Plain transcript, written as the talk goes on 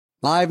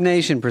Live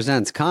Nation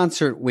presents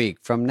Concert Week.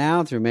 From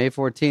now through May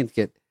 14th,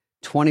 get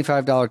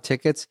 $25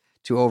 tickets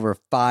to over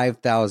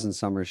 5,000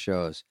 summer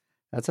shows.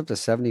 That's up to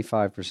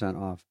 75%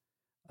 off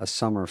a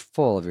summer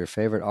full of your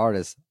favorite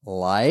artists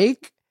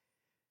like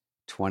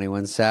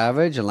 21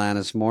 Savage,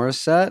 Alanis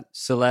Morissette,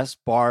 Celeste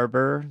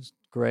Barber,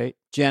 great.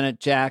 Janet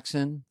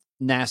Jackson,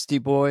 Nasty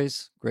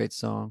Boys, great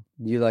song.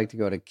 You like to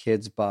go to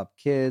Kids Bop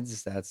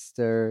Kids. That's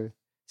their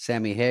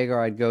Sammy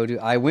Hagar I'd go to.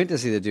 I went to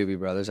see the Doobie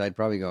Brothers. I'd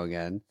probably go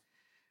again.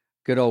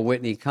 Good old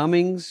Whitney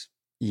Cummings.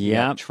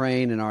 Yeah.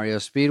 Train and REO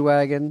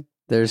Speedwagon.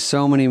 There's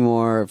so many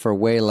more for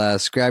way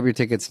less. Grab your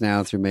tickets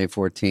now through May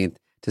 14th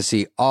to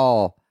see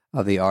all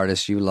of the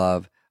artists you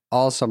love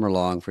all summer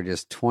long for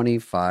just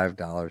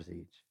 $25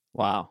 each.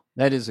 Wow.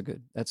 That's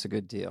a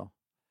good deal.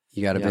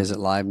 You got to visit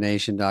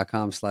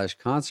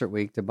livenation.com/concert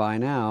week to buy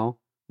now.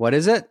 What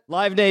is it?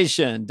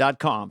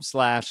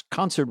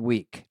 livenation.com/concert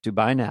week to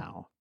buy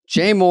now.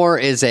 Jay Mohr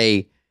is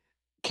a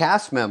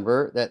cast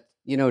member that,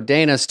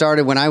 Dana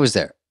started when I was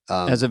there.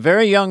 As a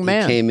very young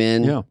man. He came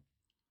in.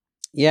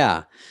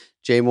 Yeah.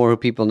 Jay Mohr, who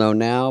people know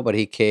now, but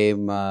he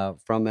came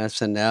from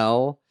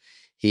SNL.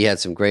 He had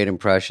some great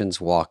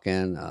impressions,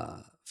 Walk-In,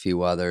 a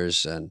few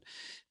others, and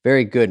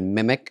very good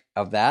mimic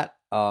of that.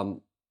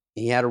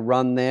 He had a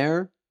run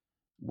there,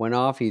 went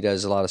off. He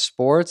does a lot of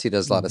sports. He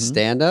does a lot of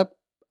stand-up,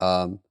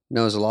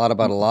 knows a lot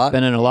about a lot.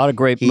 Been in a lot of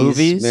great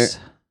movies.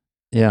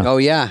 Yeah. Oh,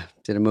 yeah.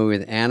 Did a movie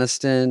with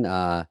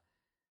Aniston.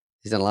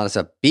 He's done a lot of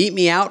stuff. Beat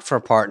Me Out for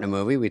a part in a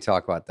movie. We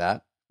talk about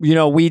that. Do you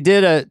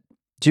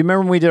remember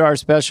when we did our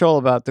special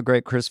about the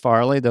great Chris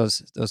Farley,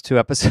 those 2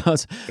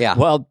 episodes? Yeah.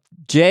 Well,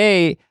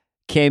 Jay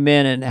came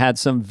in and had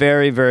some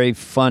very, very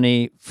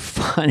funny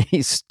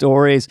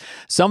stories.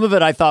 Some of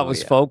it I thought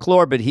was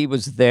folklore, but he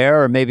was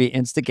there or maybe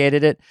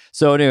instigated it.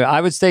 So anyway,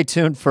 I would stay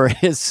tuned for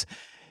his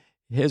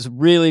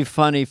really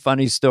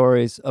funny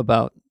stories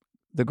about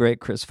the great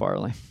Chris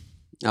Farley.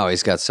 Oh,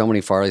 he's got so many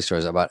Farley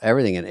stories about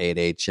everything in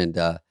 8H.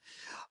 And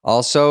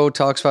also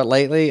talks about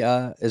lately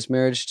his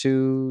marriage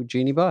to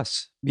Jeannie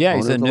Buss. Yeah,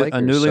 he's a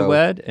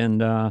newlywed,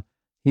 and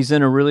he's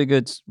in a really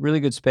good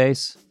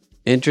space.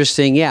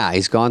 Interesting. Yeah,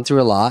 he's gone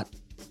through a lot.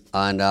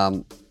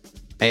 And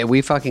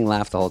we fucking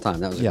laughed the whole time.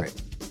 That was great.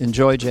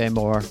 Enjoy Jay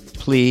Mohr,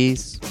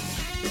 please.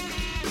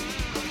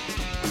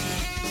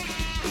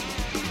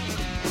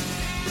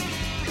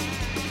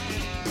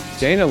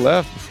 Dana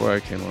left before I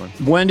came on.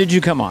 When did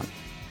you come on?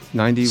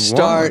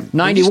 91.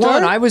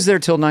 91. I was there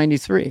till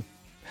 93.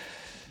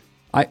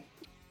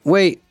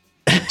 Wait,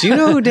 do you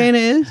know who Dana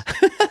is?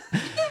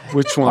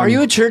 Which one? Are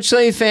you a Church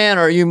Lady fan,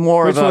 or are you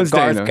more of a Garth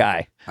Dana?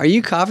 Guy? Are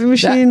you Coffee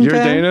Machine? You're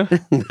fan?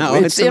 Dana? No,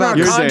 it's in our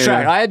contract.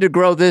 Dana. I had to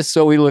grow this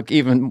so we look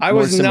even I more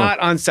was similar. not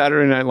on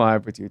Saturday Night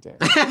Live with you, Dana.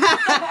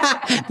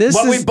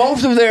 We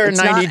both were there in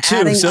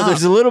 92, so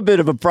there's a little bit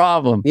of a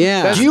problem.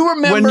 Yeah. Do you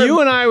remember? When you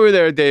and I were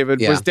there,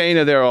 David, was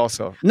Dana there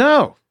also?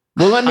 No.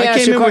 Well, let me I ask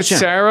came you a in question. with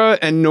Sarah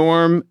and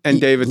Norm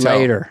and David Tell.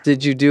 Later.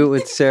 Did you do it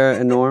with Sarah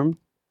and Norm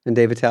and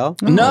David Tell?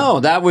 No,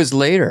 that was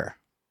later.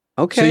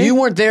 Okay. So you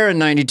weren't there in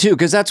 92,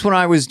 because that's when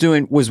I was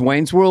doing, was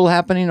Wayne's World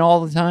happening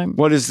all the time?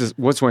 What is this?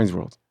 What's Wayne's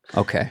World?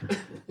 Okay.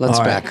 Let's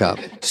back up.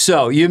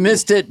 So you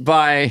missed it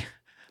by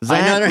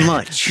that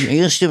much. I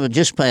used to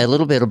just by a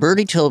little bit. A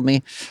birdie told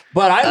me.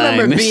 But I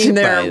remember being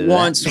there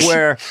once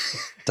where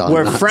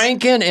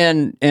Franken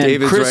and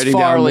Chris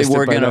Farley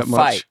were going to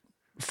fight.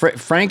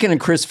 Franken and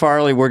Chris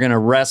Farley were going to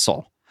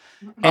wrestle.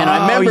 And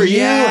I remember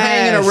you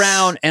hanging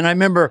around, and I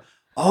remember,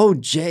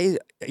 Jay,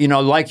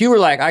 like you were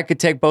like, I could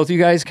take both of you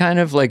guys, kind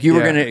of like you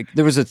were going to,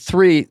 there was a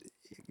 3.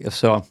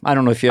 So I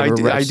don't know if you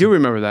ever I do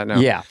remember that now.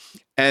 Yeah.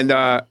 And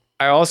I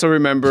also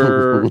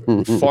remember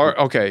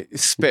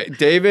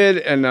David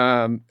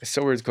and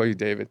so weird to call you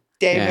David.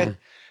 David. Yeah.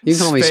 You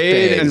can call me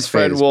Spade. And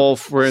Fred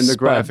Wolf were in the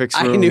graphics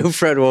room. I knew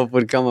Fred Wolf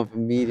would come up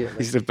immediately.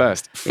 He's the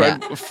best.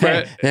 Fred.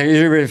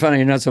 You're really funny.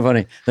 You're not so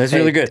funny. That's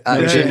really good.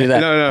 You shouldn't do that.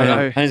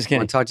 No. I'm just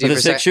kidding. I talk to you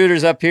the 6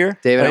 shooters up here,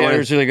 David. It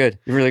was really good.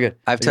 You're really good.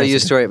 I've told you a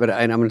story, but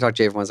I'm going to talk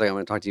to Jay for 1 second. I'm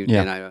going to talk to you,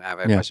 and I have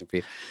a question for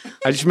you.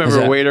 I just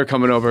remember a waiter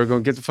coming over,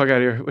 going, "Get the fuck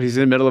out of here!" He's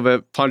in the middle of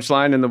a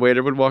punchline, and the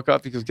waiter would walk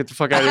up. He goes, "Get the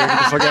fuck out of here!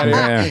 Get the fuck out of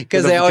here!"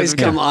 Because they always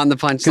come on the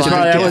punchline.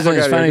 I wasn't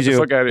as funny as you.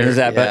 But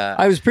Yeah.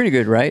 I was pretty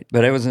good, right?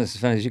 But I wasn't as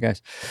funny as you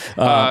guys.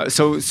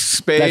 So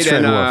Spade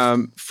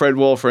and Fred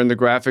Wolf are in the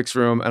graphics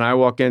room, and I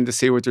walk in to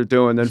see what they're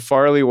doing. Then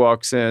Farley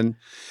walks in,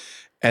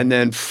 and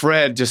then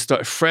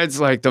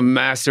Fred's like the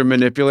master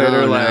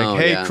manipulator.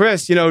 Hey,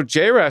 Chris,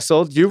 Jay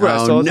wrestled, you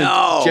wrestled.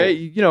 No.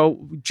 Jay,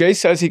 Jay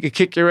says he could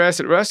kick your ass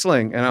at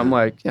wrestling. And I'm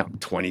like, I'm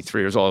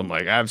 23 years old. I'm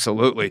like,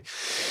 absolutely.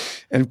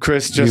 And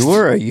Chris you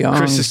were a young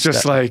Chris is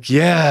just like,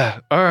 yeah,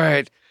 all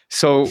right.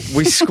 So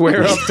we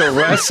square up to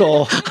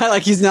wrestle.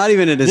 He's not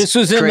even in his This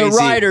was in the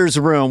writer's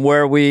room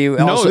where we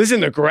No, this is in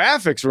the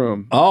graphics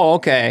room. Oh,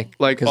 okay.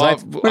 Like, he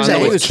was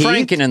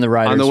Franken in the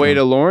writer's room. On the way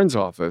to Lauren's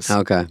office.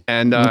 Okay.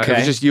 And it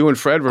was just you and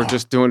Fred were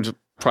just doing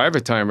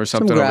private time or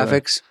something. Some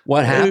graphics.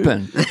 What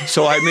happened?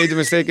 So I made the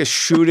mistake of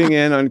shooting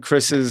in on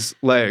Chris's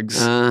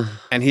legs,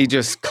 and he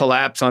just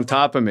collapsed on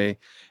top of me.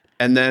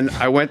 And then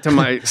I went to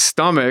my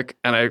stomach,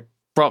 and I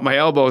brought my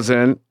elbows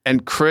in,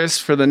 and Chris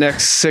for the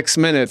next 6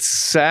 minutes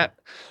sat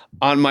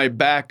on my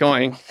back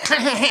going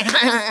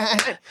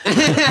and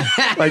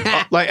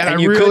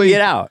you couldn't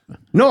get out.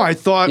 No, I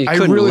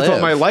really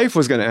thought my life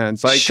was going to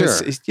end. Like, sure.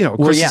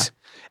 Chris,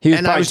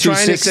 and I was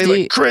trying to say,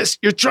 like, Chris,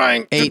 you're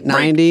trying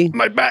 890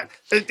 my back.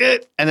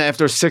 And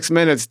after 6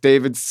 minutes,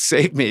 David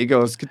saved me. He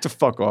goes, "Get the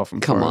fuck off him."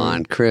 Come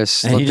on,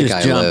 Chris. And let the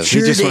guy live.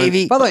 Sure,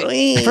 Davey. By the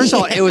way, first of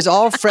all, it was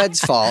all Fred's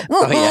fault.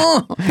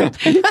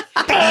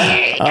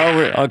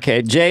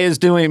 Okay. Jay is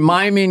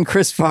miming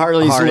Chris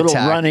Farley's little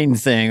running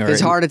thing.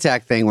 His heart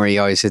attack thing where he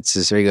always hits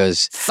this, or he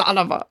goes, "Son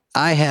of a."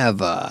 I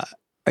have, are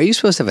you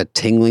supposed to have a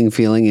tingling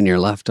feeling in your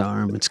left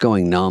arm? It's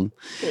going numb.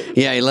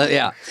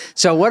 Yeah.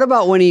 So what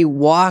about when he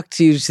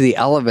walked you to the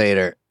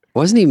elevator?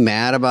 Wasn't he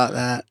mad about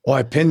that? Oh,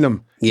 I pinned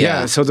him.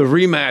 Yeah. So the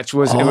rematch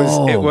was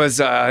it was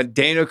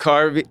Dana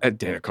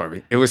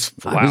Carvey. It was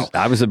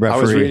I was the referee.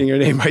 I was reading your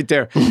name right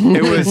there.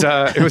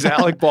 It was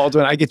Alec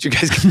Baldwin. I get you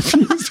guys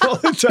confused all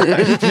the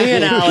time. Me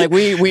and Alec,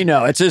 we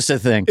know it's just a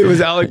thing. It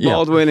was Alec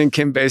Baldwin and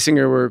Kim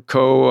Basinger were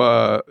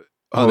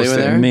they were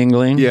there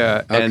mingling.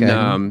 Yeah, okay.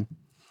 And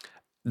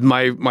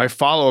my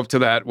follow up to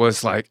that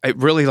was like it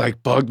really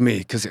like bugged me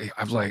because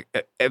I'm like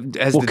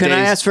can I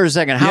ask for a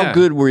second? How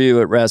good were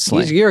you at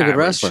wrestling? You're a good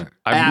wrestler.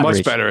 I'm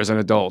much better as an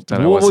adult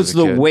than I was. What was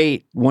the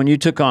weight when you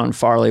took on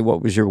Farley?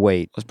 What was your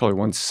weight? I was probably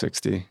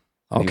 160.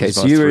 Okay,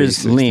 so you were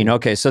lean.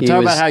 Okay, so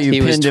talk about how you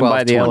pinned him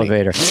by the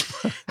elevator.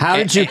 How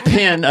did you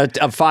pin a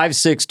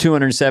 5'6",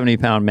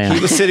 270-pound man? He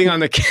was sitting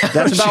on the couch.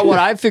 That's about what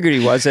I figured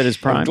he was at his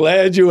prime. I'm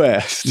glad you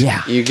asked.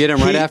 Yeah. You get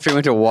him right after he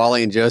went to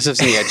Wally and Joseph's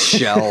and he had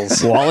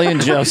shells. Wally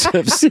and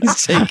Joseph's.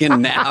 He's taking a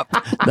nap.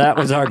 That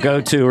was our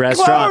go-to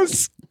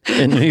restaurant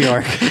in New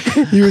York.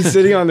 He was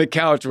sitting on the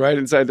couch right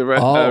inside the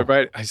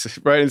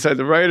right inside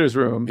the writer's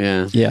room.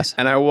 Yeah. Yes.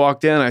 And I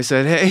walked in. I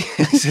said, "Hey,"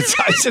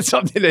 I said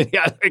something to him.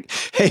 Like,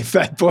 "Hey,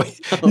 fat boy,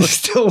 you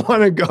still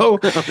want to go?"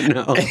 Oh,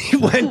 no. And he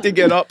went to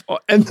get up,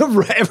 and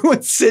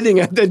everyone's sitting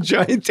at the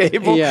giant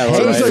table. Yeah,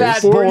 hey, right.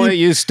 fat boy,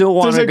 you still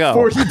want to go?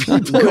 40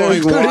 people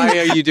going, why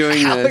are you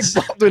doing this?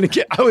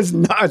 I was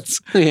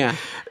nuts. Yeah.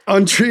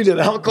 Untreated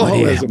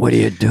alcoholism. What are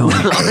you doing?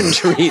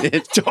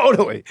 Untreated.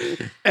 Totally.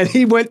 And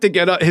he went to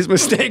get up. His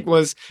mistake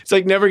was, it's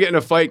like never getting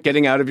a fight,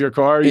 getting out of your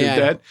car, you're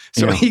dead.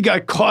 So he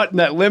got caught in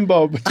that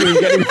limbo between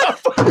getting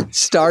up.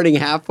 Starting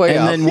halfway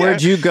up. And then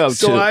where'd you go to?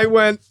 So I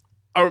went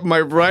my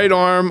right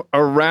arm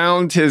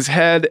around his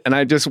head and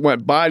I just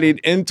went bodied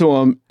into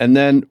him. And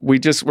then we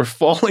just were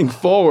falling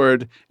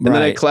forward. And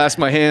then I clasped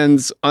my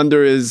hands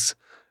under his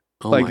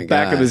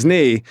back of his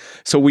knee.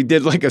 So we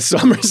did like a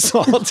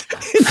somersault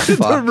into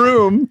the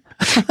room.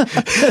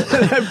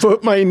 And I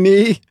put my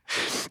knee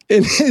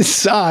in his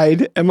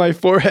side and my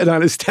forehead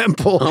on his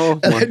temple.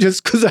 And I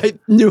just, because I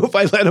knew if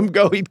I let him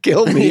go, he'd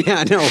kill me.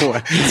 Yeah, no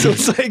way. So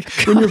it's like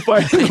when you're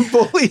fighting a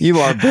bully. You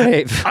are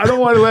brave. I don't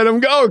want to let him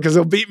go because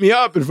he'll beat me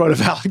up in front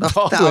of Alec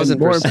Baldwin.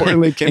 More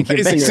importantly, Kim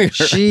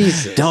Basinger.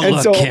 Jesus.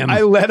 Don't look, Kim.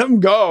 I let him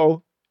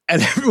go.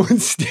 And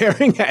everyone's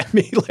staring at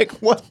me like,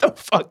 what the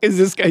fuck is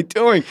this guy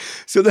doing?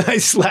 So then I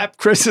slap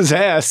Chris's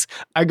ass.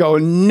 I go,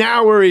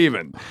 now we're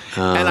even.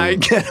 And I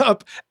get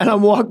up and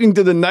I'm walking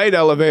to the night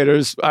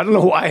elevators. I don't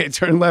know why I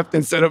turned left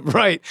instead of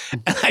right.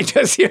 And I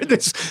just hear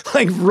this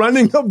like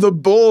running of the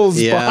bulls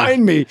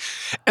behind me.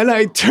 And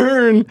I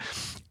turn.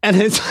 And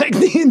it's like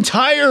the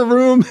entire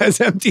room has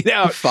emptied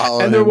out.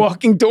 And they're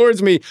walking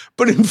towards me.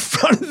 But in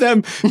front of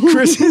them,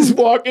 Chris is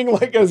walking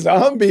like a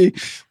zombie,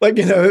 like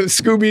in a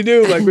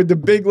Scooby-Doo, like with the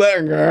big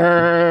leg.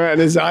 And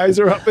his eyes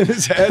are up in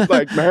his head,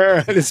 like,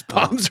 and his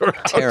palms are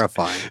out.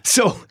 Terrifying.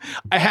 So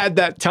I had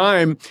that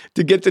time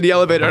to get to the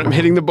elevator. And I'm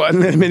hitting the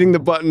button, and I'm hitting the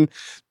button.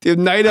 The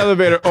night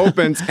elevator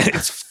opens, and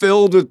it's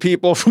filled with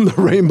people from the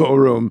Rainbow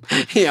Room.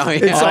 It's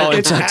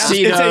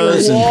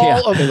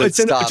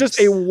just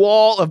a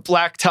wall of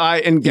black tie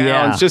and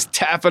gowns, just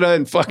taffeta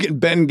and fucking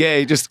Ben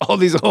Gay, just all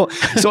these.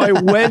 So I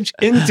wedge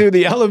into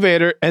the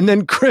elevator, and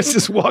then Chris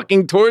is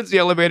walking towards the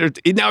elevator.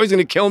 Now he's going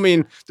to kill me,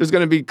 and there's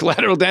going to be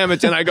collateral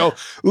damage. And I go,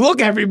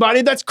 "Look,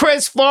 everybody, that's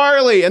Chris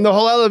Farley!" And the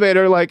whole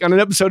elevator, like on an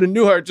episode of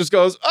Newhart, just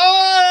goes,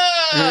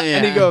 "Ah!"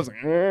 And he goes,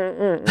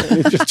 and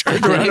he just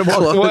turned around and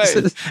walked away.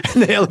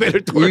 And the elevator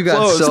door You got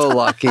closed. so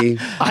lucky.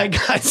 I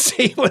got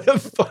he would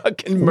have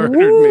fucking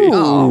murdered me.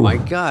 Oh my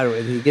God.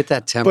 Did he get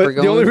that temper But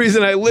going? the only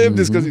reason I lived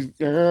is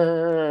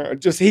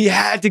because he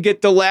had to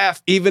get the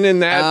laugh even in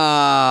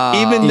that.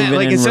 Even that,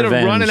 like instead of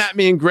running at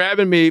me and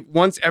grabbing me,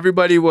 once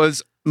everybody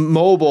was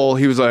mobile,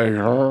 he was like,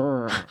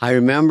 I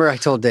remember I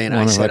told Dana,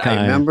 I said,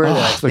 I remember that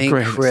I think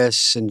greatest.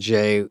 Chris and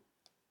Jay,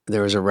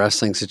 there was a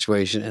wrestling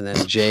situation, and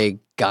then Jay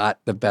got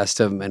the best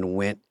of him and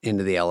went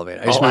into the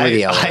elevator. I just remember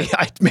the elevator.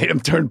 I made him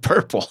turn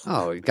purple.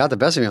 Oh, he got the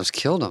best of him. I almost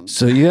killed him.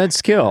 So you had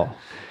skill.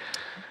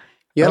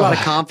 You had a lot of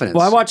confidence.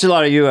 Well, I watch a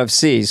lot of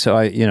UFC, so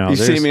You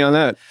see me on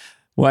that?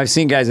 Well, I've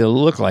seen guys that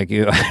look like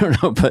you. I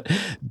don't know,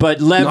 but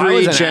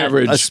leverage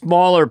a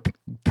smaller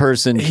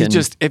person can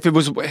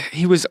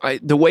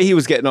the way he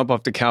was getting up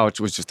off the couch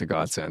was just a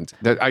godsend.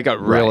 That I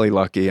got really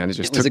lucky and it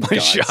just took my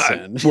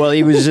shot. Well,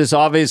 he was just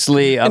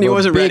obviously and he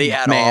wasn't ready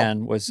at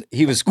all.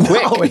 He was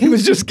quick. No, he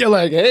was just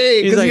like,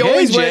 hey, he's like,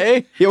 hey,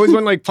 Jay. He always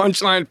went like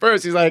punchline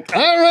first. He's like,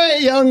 all right,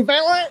 young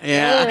fella.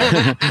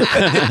 Yeah.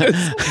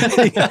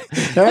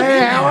 Hey,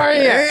 how are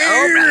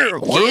you?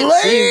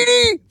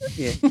 Lady.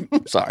 Yeah.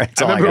 Sorry.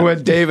 I remember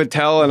when Dave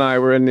Attell and I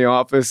were in the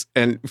office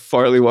and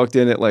Farley walked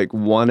in at like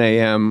 1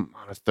 a.m.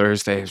 on a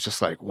Thursday. It was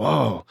just like,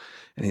 whoa.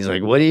 And he's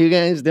like, what are you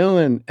guys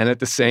doing? And at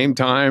the same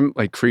time,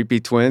 like creepy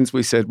twins,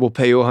 we said, we'll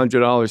pay you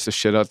 $100 to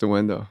shit out the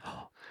window.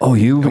 Oh,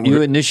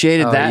 you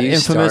initiated that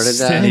infamous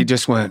thing? And he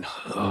just went,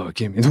 oh,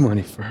 give me the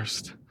money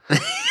first.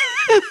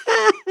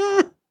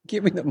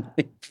 Give me the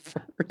money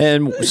first.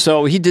 And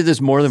so he did this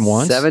more than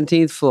once?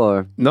 17th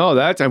floor. No,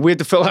 that time we had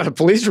to fill out a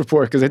police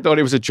report because they thought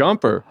he was a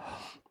jumper.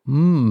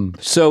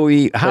 So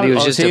he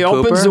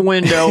opens the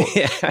window.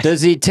 Yeah.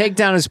 Does he take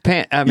down his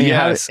pants? I mean,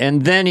 yes.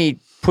 And then he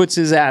puts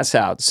his ass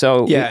out.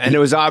 So and it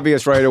was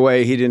obvious right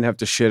away he didn't have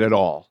to shit at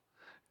all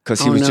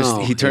because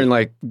he turned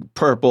like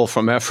purple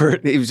from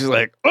effort. He was just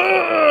like,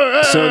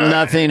 ugh! So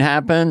nothing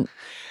happened.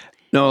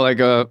 No, like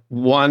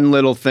one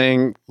little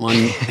thing. One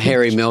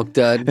hairy milk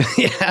dud.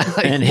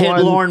 Like and hit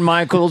Lorne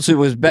Michaels, who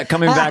was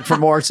coming back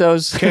from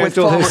Orso's.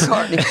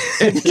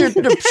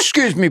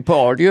 Excuse me,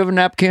 Paul, do you have a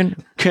napkin?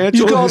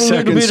 Cancel you got the a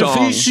little bit song. of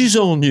feces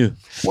on you.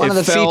 One of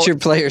the featured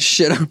players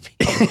shit on me.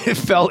 It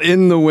fell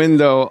in the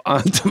window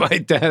onto my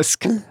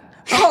desk.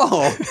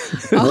 Oh.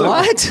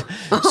 What?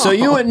 So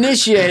you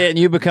initiate it and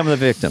you become the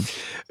victim.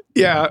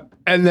 Yeah.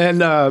 And then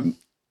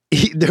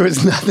there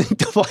was nothing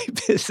to wipe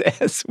his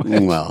ass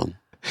with. Well.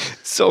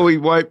 So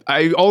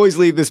I always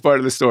leave this part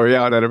of the story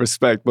out out of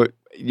respect, but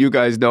you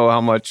guys know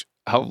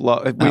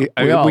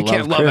we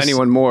can't love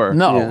anyone more.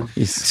 No.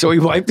 Yeah. So he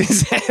wiped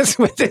his ass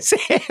with his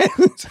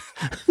hand.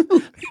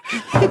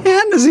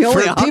 Hand is the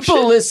only For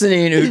people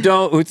listening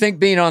who think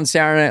being on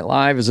Saturday Night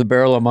Live is a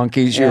barrel of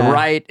monkeys, you're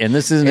right, and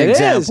this is an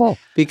example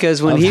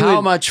because when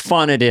how much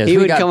fun it is. He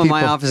would come in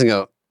my office and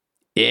go,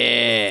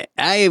 yeah,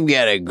 I have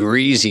got a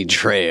greasy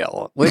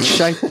trail, which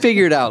I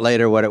figured out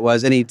later what it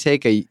was. And he'd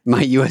take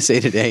my USA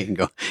Today and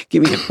go,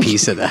 give me a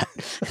piece of that.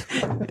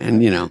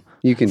 And,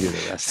 you can do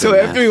the rest. So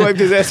after he wiped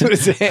his ass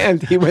with his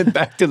hand, he went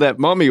back to that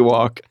mummy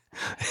walk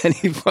and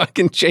he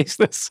fucking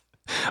chased us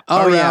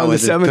around the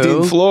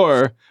 17th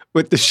floor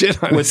with the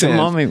shit on his hand. With the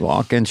mummy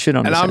walk and shit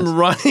on his hand. And I'm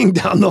running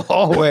down the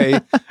hallway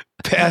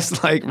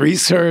past like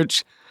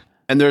research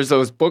and there's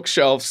those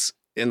bookshelves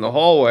in the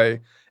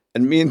hallway.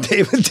 And me and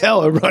Dave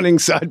Attell are running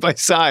side by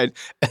side.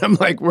 And I'm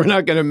like, we're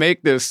not going to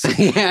make this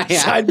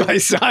side by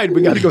side.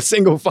 We got to go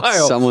single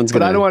file.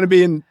 But I don't want to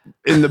be in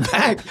the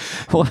back.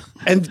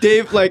 And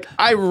Dave, like,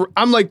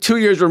 I'm like 2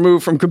 years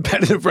removed from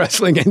competitive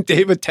wrestling. And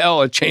Dave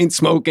Attell, a chain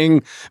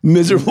smoking,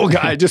 miserable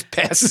guy, just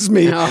passes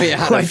me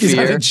like he's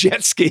on a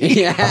jet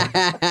ski. Yeah.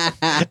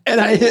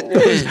 And I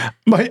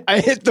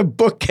hit the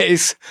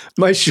bookcase.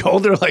 My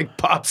shoulder like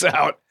pops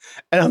out.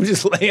 And I'm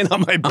just laying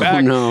on my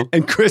back.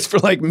 And Chris for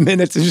like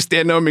minutes is just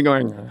standing over me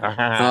going,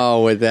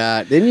 oh, with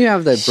that. Didn't you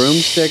have that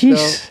broomstick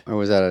though? Or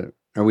was that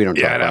or we don't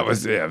talk about that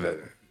was,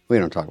 we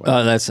don't talk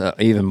about that's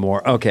even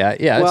more. Okay.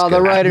 Yeah. Well,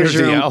 the writer's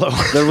room,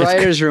 the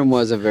writer's room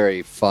was a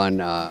very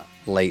fun,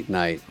 late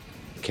night,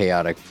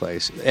 chaotic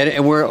place.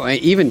 And we're,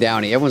 even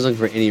Downey, everyone's looking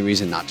for any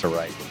reason not to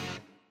write.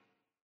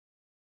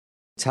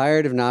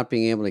 Tired of not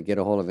being able to get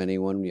a hold of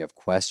anyone when you have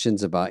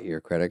questions about your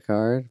credit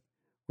card?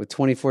 With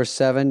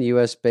 24/7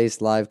 U.S.-based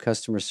live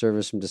customer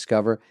service from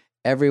Discover,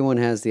 everyone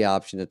has the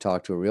option to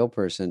talk to a real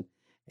person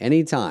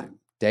anytime,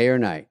 day or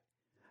night.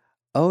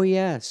 Oh,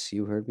 yes,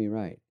 you heard me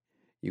right.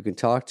 You can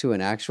talk to an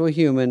actual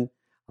human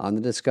on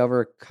the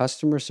Discover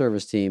customer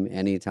service team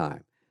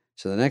anytime.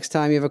 So the next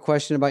time you have a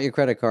question about your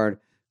credit card,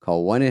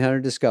 call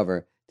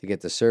 1-800-DISCOVER to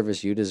get the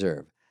service you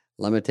deserve.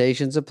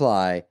 Limitations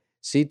apply.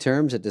 See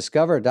terms at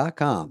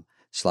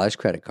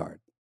discover.com/creditcard.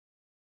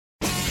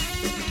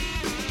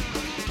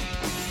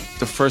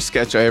 The first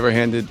sketch I ever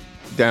handed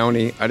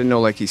Downey, I didn't know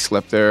like he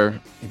slept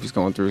there. He was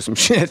going through some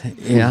shit.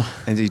 Yeah.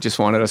 And he just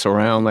wanted us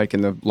around like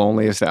in the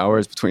loneliest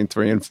hours between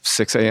 3 and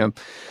 6 a.m.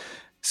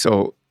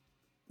 So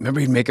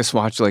remember he'd make us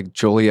watch like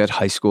Joliet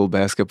High School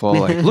basketball.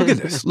 Like, look at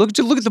this. Look at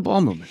the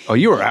ball movement. Oh,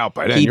 you were out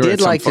by then. He you were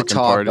did at like to some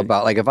talk party.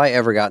 about, like if I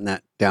ever got in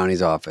that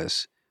Downey's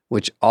office,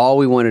 which all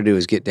we want to do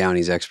is get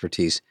Downey's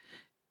expertise.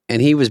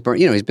 And he was,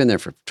 he's been there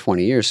for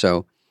 20 years.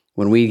 So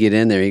when we get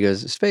in there, he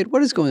goes, Spade,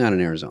 what is going on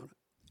in Arizona?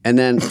 And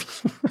then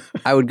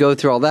I would go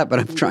through all that, but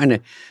I'm trying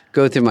to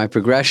go through my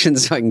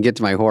progressions so I can get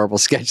to my horrible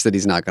sketch that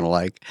he's not going to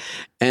like.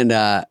 And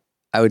I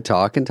would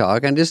talk and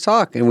just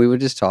talk. And we would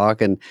just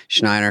talk. And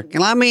Schneider,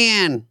 let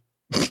me in.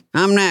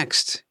 I'm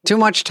next. Too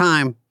much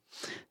time.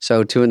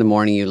 So 2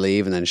 a.m, you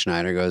leave, and then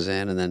Schneider goes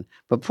in. And then,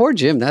 but poor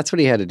Jim, that's what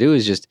he had to do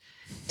is just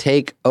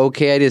take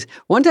okay ideas.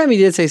 One time he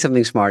did say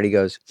something smart. He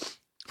goes,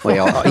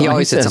 well, he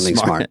always said something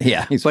smart.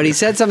 Yeah. But he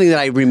said something that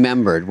I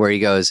remembered where he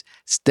goes,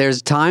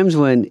 there's times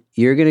when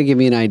you're going to give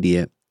me an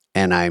idea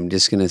and I'm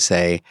just going to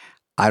say,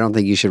 I don't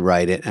think you should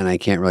write it. And I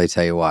can't really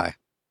tell you why.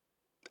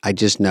 I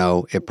just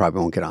know it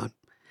probably won't get on.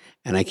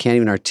 And I can't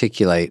even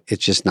articulate,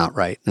 it's just not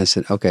right. And I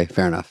said, okay,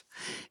 fair enough.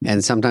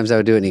 And sometimes I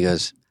would do it and he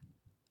goes,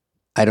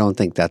 I don't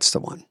think that's the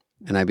one.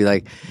 And I'd be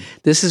like,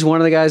 this is one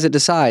of the guys that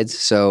decides.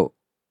 So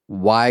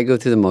why go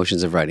through the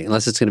motions of writing?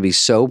 Unless it's going to be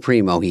so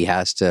primo, he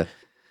has to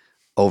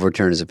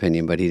overturn his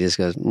opinion. But he just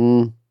goes,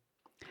 And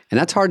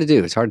that's hard to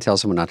do. It's hard to tell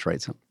someone not to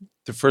write something.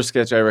 The first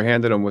sketch I ever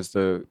handed him was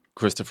the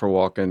Christopher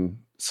Walken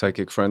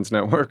Psychic Friends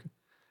Network.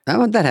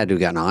 That had to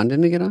have gotten on,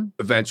 didn't it get on?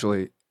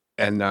 Eventually.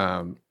 And,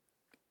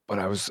 but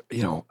I was,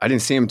 I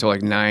didn't see him until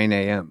like 9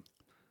 a.m.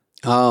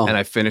 Oh. And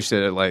I finished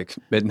it at like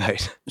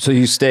midnight. So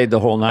you stayed the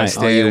whole night? I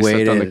stayed, you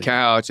waited slept on the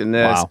couch and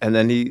this. Wow. And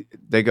then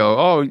they go,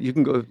 oh, you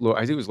can go, I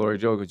think it was Laurie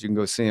Joe, but you can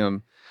go see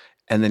him.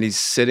 And then he's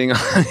sitting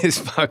on his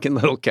fucking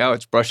little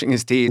couch, brushing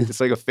his teeth. It's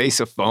like a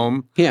face of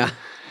foam. Yeah.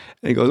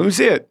 And he goes, let me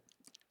see it.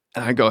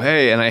 And I go,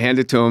 hey, and I hand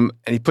it to him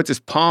and he puts his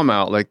palm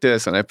out like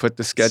this. And I put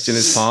the sketch in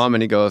his palm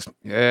and he goes,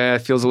 yeah, it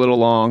feels a little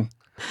long.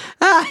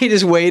 He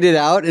just waited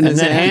out and then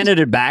handed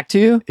it back to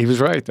you? He was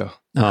right though.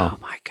 Oh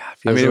my God.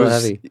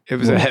 It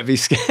was a heavy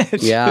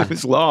sketch. Yeah. It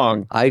was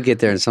long. I'd get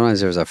there and sometimes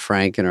there was a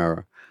Franken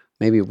or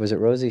maybe, was it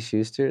Rosie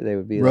Schuster? They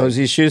would be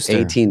Rosie Schuster.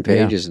 18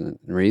 pages and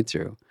read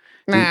through.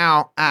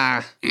 Now,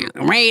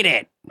 read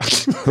it.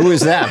 Who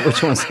is that?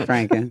 Which one's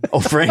Franken? Oh,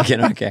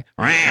 Franken. Okay.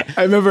 I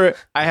remember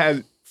I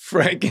had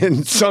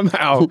Franken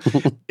somehow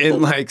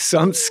in like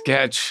some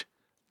sketch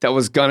that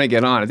was gonna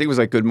get on. I think it was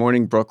like Good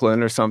Morning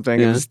Brooklyn or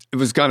something. Yeah. It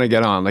was gonna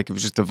get on. Like it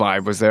was just the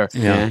vibe was there.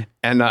 Yeah.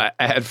 And I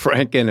had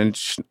Franken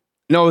and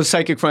no, it was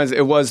Psychic Friends.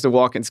 It was the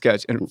Walken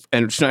sketch.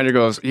 And Schneider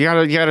goes, you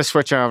gotta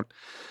switch out.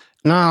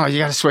 No, you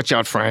gotta switch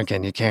out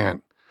Franken. You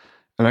can't.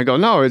 And I go,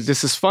 no,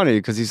 this is funny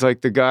because he's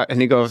like the guy. And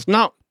he goes,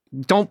 no,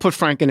 don't put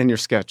Franken in your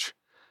sketch.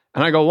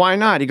 And I go, why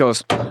not? He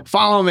goes,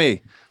 follow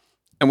me.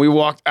 And we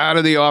walked out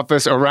of the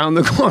office, around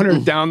the corner,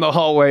 down the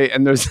hallway,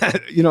 and there's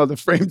that, the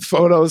framed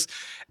photos.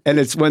 And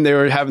it's when they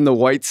were having the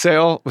white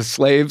sale with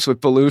slaves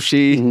with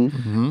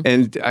Belushi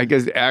and I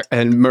guess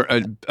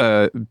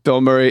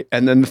Bill Murray.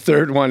 And then the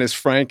third one is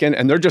Franken.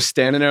 And they're just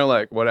standing there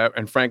like, whatever.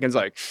 And Franken's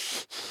like,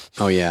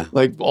 oh yeah.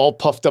 Like all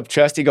puffed up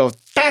chest. He goes,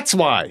 that's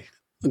why.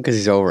 Because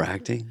he's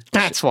overacting.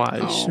 That's why.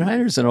 Oh.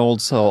 Schneider's an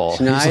old soul.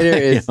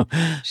 Schneider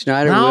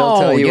Schneider will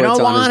tell you what's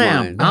on his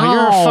mind. No,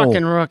 you're a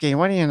fucking rookie.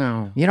 What do you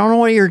know? You don't know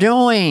what you're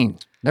doing.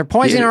 They're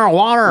poisoning our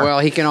water. Well,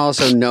 he can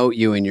also note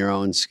you in your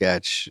own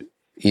sketch,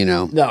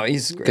 No,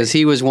 he's great. because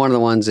he was one of the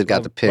ones that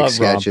got the pick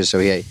sketches. So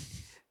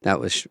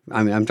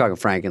I'm talking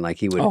Franken, like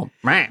he would. Oh,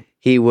 man.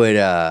 He would,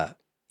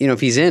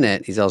 if he's in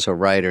it, he's also a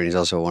writer and he's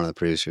also one of the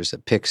producers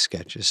that picks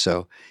sketches.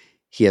 So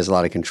he has a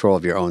lot of control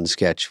of your own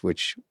sketch,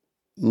 which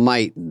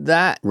might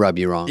rub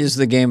you wrong. Is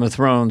the Game of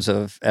Thrones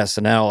of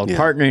SNL,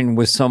 partnering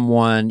with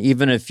someone,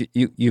 even if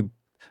you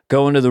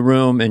go into the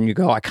room and you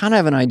go, I kind of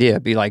have an idea,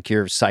 be like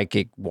your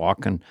psychic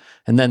walking,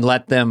 and then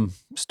let them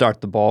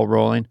start the ball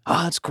rolling.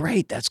 Oh, that's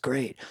great. That's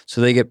great. So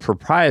they get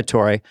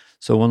proprietary.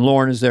 So when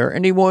Lauren is there,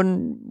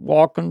 anyone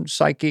walking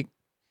psychic,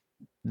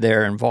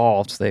 they're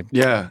involved.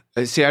 Yeah.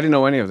 See, I didn't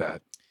know any of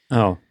that.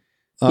 Oh.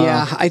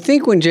 Yeah. I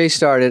think when Jay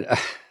started,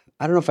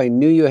 I don't know if I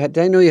knew you ahead.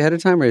 Did I know you ahead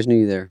of time or I just knew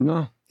you there?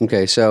 No.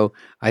 Okay. So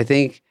I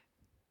think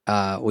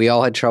we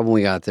all had trouble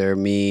when we got there.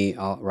 Me,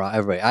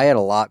 everybody. I had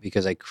a lot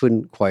because I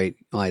couldn't quite.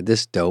 I had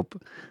this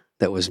dope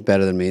that was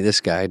better than me.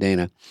 This guy,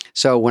 Dana.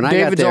 So when I got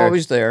there, David's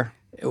always there.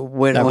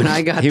 When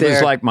I got there, he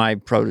was like my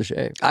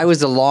protege. I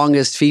was the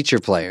longest feature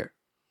player.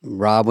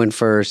 Rob went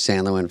first,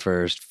 Sandler went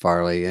first,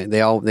 Farley.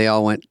 They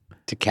all went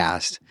to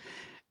cast,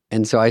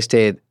 and so I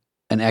stayed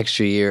an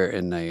extra year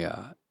in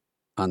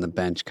on the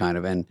bench, kind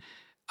of. And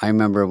I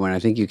remember when I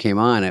think you came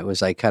on, it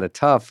was like kind of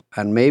tough.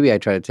 And maybe I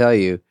tried to tell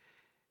you,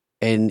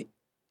 and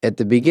at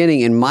the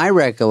beginning, in my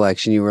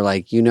recollection, you were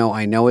like,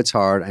 I know it's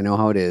hard. I know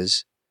how it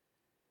is.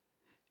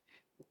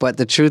 But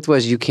the truth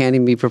was you can't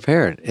even be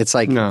prepared. It's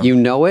like, you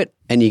know it,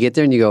 and you get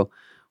there and you go,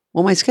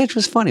 well, my sketch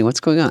was funny. What's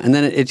going on? And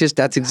then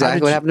that's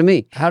exactly what happened to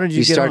me. How did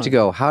you get start on? to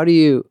go, how do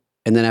you,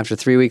 and then after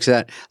 3 weeks of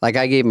that, like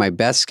I gave my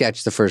best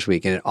sketch the first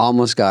week and it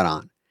almost got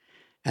on.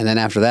 And then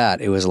after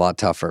that, it was a lot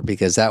tougher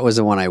because that was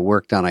the one I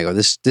worked on. I go,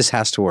 this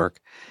has to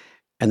work.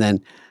 And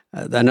then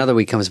another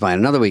week comes by,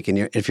 another week,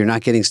 and if you're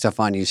not getting stuff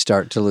on, you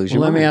start to lose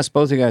your mind. Let me ask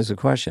both of you guys a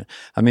question.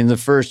 I mean, the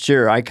first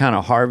year, I kind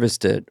of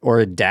harvested or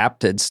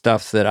adapted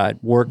stuff that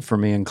I'd worked for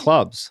me in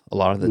clubs a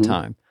lot of the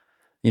time.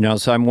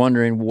 So I'm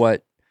wondering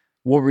what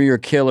were your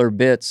killer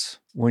bits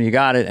when you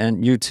got it?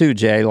 And you too,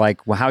 Jay, like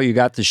how you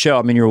got the show.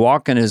 I mean, your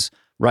walking is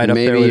right up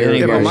there with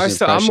anybody's but my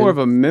style, I'm more of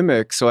a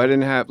mimic, so I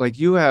didn't have, like,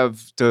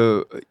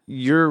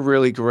 you're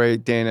really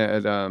great, Dana,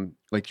 at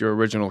like your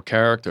original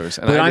characters.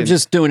 And but I'm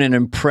just doing an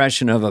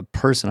impression of a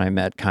person I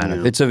met, kind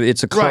of. It's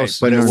a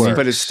close, but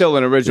it's still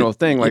an original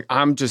thing. Like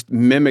I'm just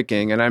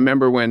mimicking. And I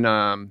remember when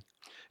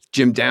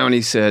Jim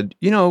Downey said,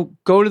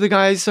 go to the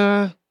guy's,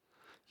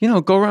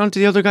 go around to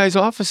the other guys'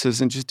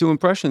 offices and just do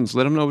impressions.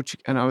 Let them know what you.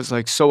 And I was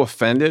like so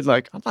offended.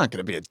 Like, I'm not going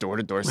to be a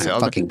door-to-door salesman.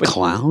 Fucking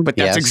clown. But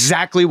that's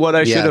exactly what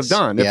I should have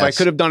done. If I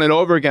could have done it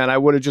over again, I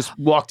would have just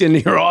walked into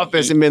your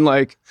office and been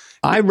like,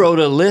 I wrote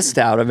a list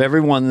out of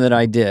everyone that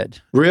I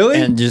did. Really?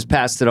 And just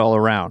passed it all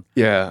around.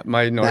 Yeah,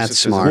 my narcissism. That's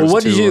smart. Well,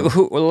 what did you?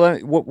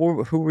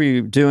 Who were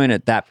you doing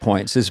at that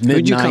point? Is this mid-90s?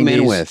 Who'd you come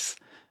in with?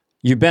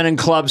 You've been in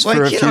clubs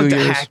for a few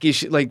years. Hacky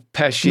shit, like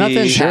Pesci.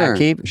 Nothing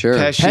hacky. Sure.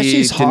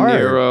 Pesci's De hard.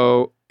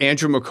 Niro,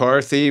 Andrew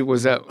McCarthy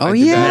was that? Oh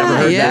yeah, never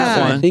heard that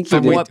one. I think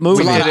From what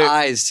movie? We did did it.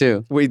 Eyes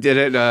too. We did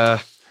it.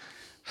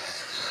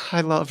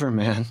 I love her,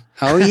 man.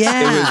 Oh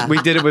yeah,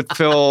 We did it with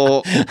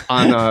Phil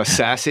on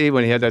Sassy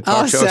when he had that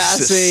talk show.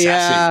 Sassy,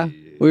 yeah.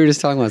 We were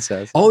just talking about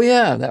Sassy. Oh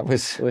yeah, that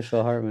was. With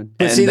Phil Hartman.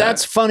 But see,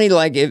 that's funny.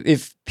 Like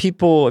if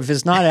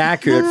it's not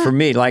accurate for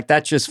me, like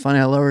that's just funny.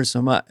 I love her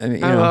so much. I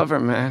mean, I love her,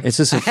 man. It's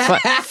just a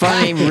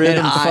funny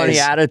rhythm, funny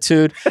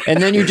attitude,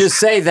 and then you just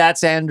say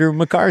that's Andrew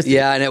McCarthy.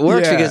 Yeah, and it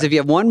works because if you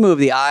have one move,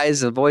 the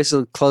eyes, the voice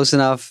is close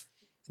enough,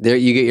 there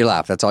you get your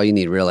laugh. That's all you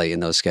need really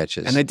in those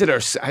sketches. And I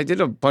did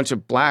a bunch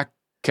of black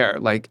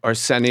characters like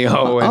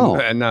Arsenio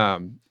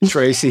and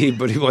Tracy,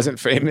 but he wasn't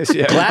famous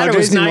yet. Glad it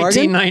was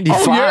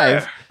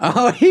 1995.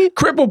 Oh,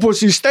 cripple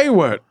pussy, stay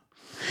wet.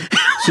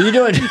 So you're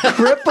doing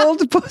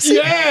crippled pussy?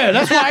 Yeah,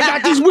 that's why I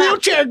got these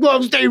wheelchair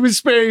gloves, David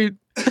Spade.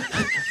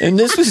 And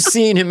this was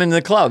seeing him in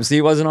the clubs.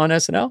 He wasn't on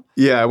SNL?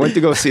 Yeah, I went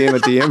to go see him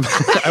at the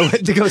Improv.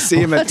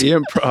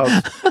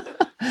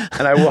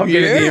 And I walk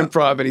into the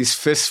Improv and he's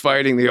fist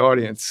fighting the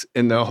audience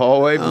in the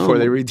hallway before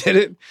they redid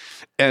it.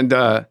 And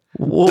I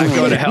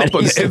go to help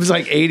him. It was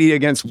like 80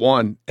 against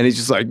 1. And he's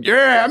just like,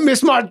 yeah, I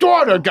miss my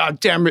daughter,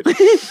 God damn it.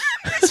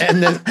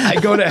 And then I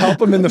go to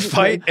help him in the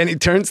fight and he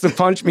turns to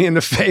punch me in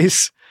the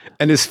face.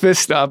 And his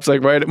fist stops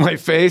like right at my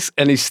face.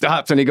 And he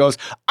stops and he goes,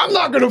 I'm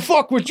not going to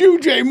fuck with you,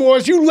 Jay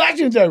Morris. You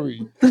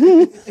legendary.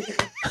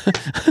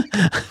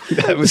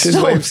 That was his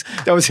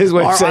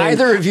way of saying,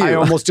 either of you? I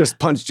almost just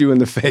punched you in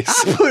the face.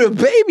 I put a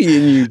baby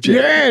in you, Jay.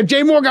 Yeah,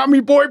 Jay Moore got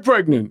me boy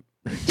pregnant.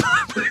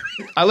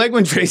 I like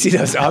when Tracy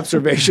does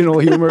observational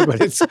humor,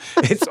 but it's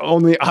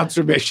only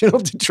observational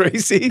to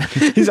Tracy.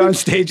 He's on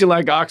stage in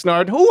like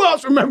Oxnard. Who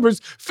else remembers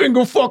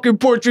finger fucking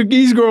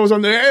Portuguese girls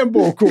on the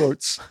handball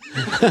courts?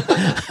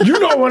 You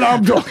know what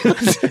I'm talking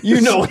about.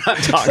 You know what I'm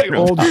talking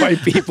about. Old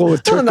white people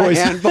with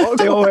turquoise.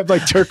 They all have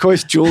like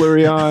turquoise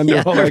jewelry on.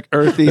 They're all like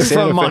earthy. They're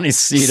from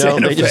Montecito.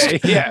 They just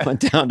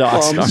went down to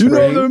Oxnard. You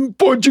know them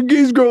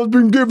Portuguese girls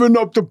been giving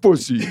up the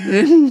pussy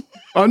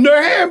on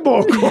their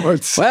handball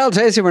courts. Well,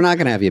 Tracy, we're not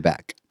going to have you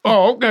back.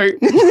 Oh, okay.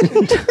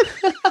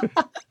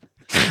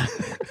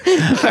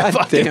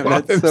 God damn,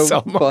 that's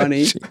so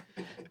funny.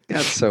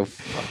 That's so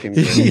fucking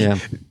good. Yeah.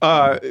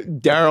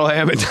 Daryl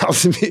Hammond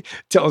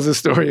tells a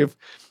story of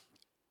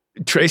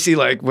Tracy,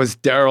 like, was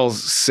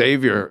Daryl's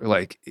savior.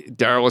 Like,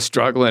 Daryl was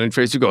struggling, and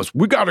Tracy goes,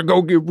 we got to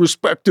go give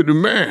respect to the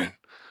man.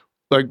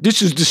 Like,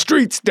 this is the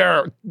streets,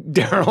 Daryl.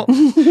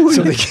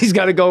 So like, he's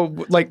got to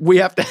go, like, we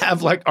have to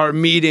have, like, our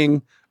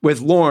meeting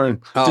with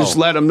Lauren. Just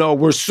let him know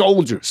we're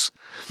soldiers.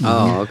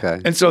 Oh, okay.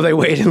 And so they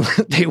wait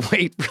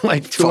for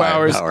like 2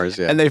 hours,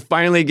 and they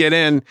finally get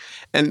in.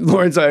 And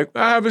Lauren's like,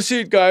 "I have a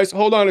seat, guys.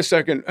 Hold on a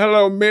second.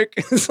 Hello, Mick."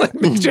 It's like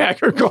Mick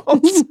Jagger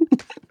calls.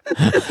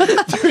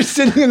 They're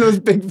sitting in those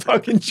big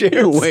fucking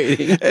chairs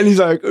waiting, and he's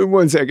like,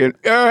 "1 second.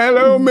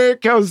 Hello,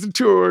 Mick. How's the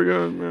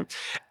tour?"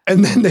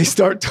 And then they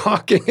start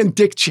talking, and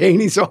Dick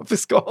Cheney's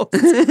office calls.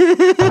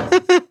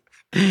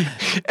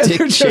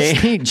 Dick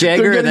Cheney,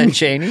 Jagger, and then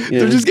Cheney.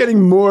 They're just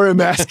getting more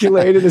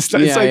emasculated. So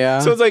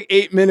it's like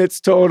 8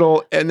 minutes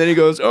total. And then he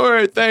goes, all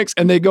right, thanks.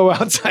 And they go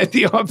outside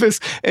the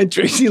office. And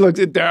Tracy looks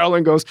at Daryl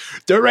and goes,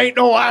 there ain't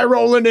no eye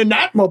rolling in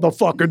that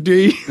motherfucker,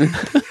 D.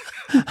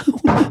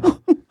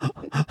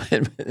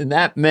 And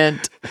that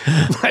meant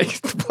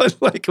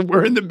like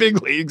we're in the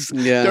big leagues.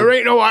 Yeah. There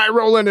ain't no eye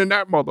rolling in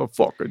that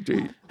motherfucker,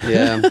 D.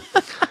 Yeah.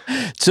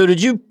 So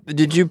did you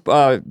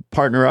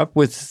partner up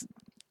with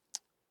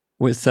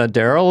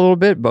Daryl a little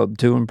bit, but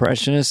do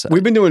impressionists?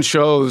 We've been doing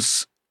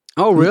shows.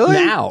 Oh, really?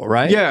 Now,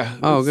 right? Yeah.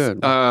 Oh,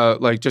 good.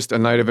 Like just a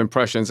night of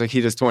impressions. Like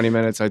he does 20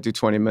 minutes, I do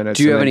 20 minutes.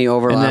 Do you have any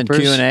overlappers? And then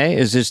Q&A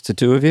is just the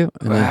two of you.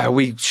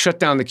 We shut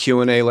down the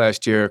Q&A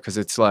last year because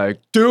it's like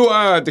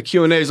the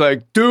Q&A is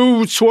like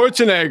do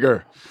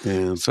Schwarzenegger.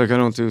 Yeah. It's like I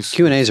don't do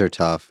Q&As are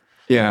tough.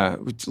 Yeah,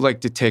 we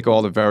like to take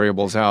all the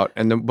variables out,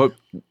 but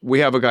we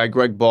have a guy,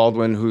 Greg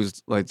Baldwin,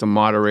 who's like the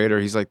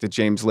moderator. He's like the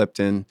James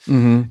Lipton,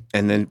 and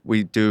then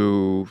we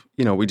do,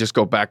 we just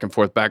go back and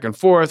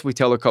forth. We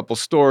tell a couple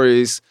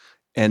stories,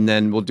 and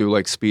then we'll do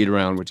like speed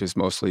round, which is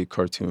mostly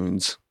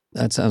cartoons.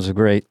 That sounds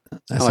great.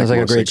 That sounds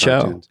like a great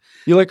cartoons. show.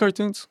 You like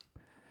cartoons?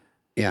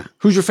 Yeah.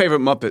 Who's your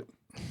favorite Muppet?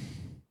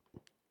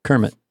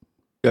 Kermit.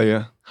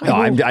 Yeah.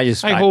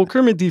 I hold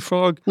Kermit the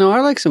Frog. No,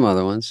 I like some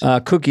other ones.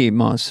 Cookie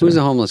Monster. Who's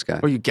a homeless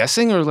guy? Are you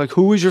guessing, or like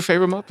who is your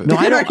favorite Muppet? No,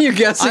 I don't. Are you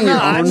guessing?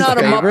 I'm not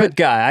a Muppet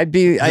guy. I'd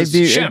be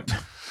Shemp.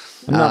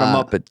 I'm not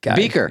a Muppet guy.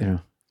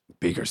 Beaker.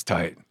 Beaker's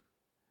tight.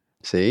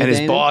 See, and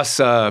his boss,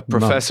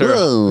 Professor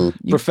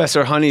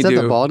Honeydew. Is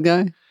that the bald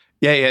guy?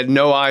 Yeah, he had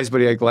no eyes, but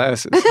he had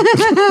glasses.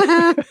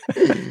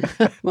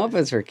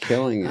 Muppets are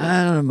killing it.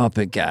 I'm a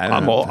Muppet guy.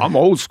 I'm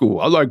old school.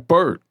 I like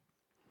Bert.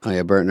 Oh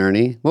yeah, Bert and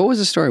Ernie. What was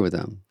the story with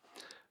them?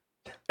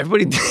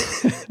 Everybody.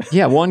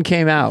 Yeah, one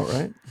came out,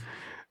 right?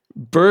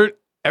 Bert.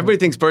 Everybody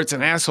thinks Bert's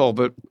an asshole,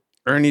 but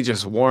Ernie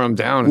just wore him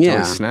down until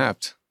he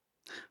snapped.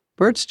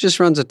 Bert's just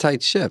runs a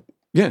tight ship.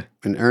 Yeah,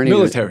 and Ernie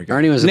military guy.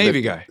 Ernie was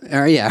Navy guy.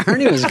 Yeah,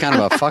 Ernie was kind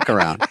of a fuck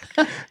around.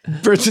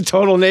 Bert's a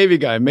total Navy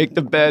guy. Make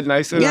the bed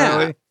nice and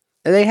early.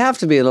 They have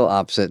to be a little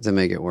opposite to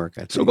make it work,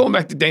 I think. So going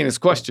back to Dana's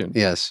question.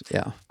 Yes.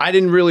 Yeah. I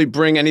didn't really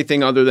bring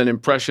anything other than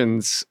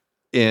impressions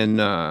in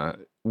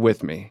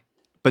with me.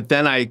 But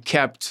then I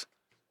kept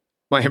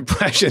my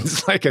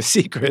impressions like a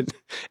secret.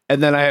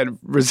 And then I had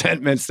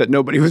resentments that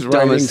nobody was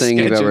writing Dumbest thing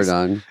sketches. you've ever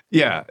done.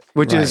 Yeah.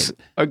 Which is,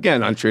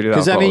 again, untreated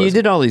alcoholism. Because, I mean, you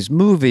did all these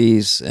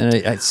movies, and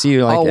I see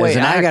you like as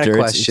an actor. I got a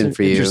question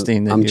for you.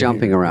 Interesting that I'm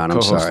jumping around.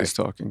 I'm sorry. Is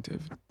talking,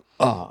 David.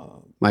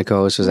 My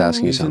co-host was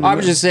asking you something. I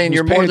was just saying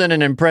you're more than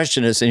an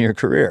impressionist in your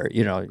career.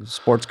 You know,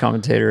 sports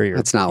commentator.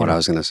 That's not what I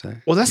was going to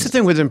say. Well, that's the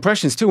thing with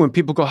impressions, too. When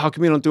people go, how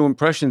come you don't do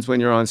impressions when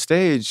you're on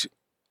stage?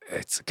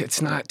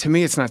 It's not, to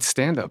me, it's not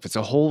stand-up. It's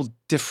a whole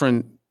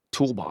different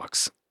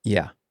toolbox.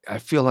 Yeah. I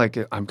feel like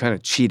I'm kind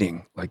of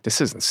cheating. Like, this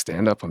isn't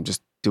stand-up. I'm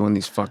just doing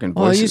these fucking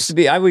voices. Well, it used to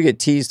be, I would get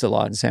teased a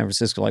lot in San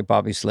Francisco, like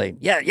Bobby Slade.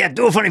 Yeah,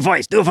 do a funny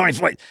voice. Do a funny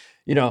voice.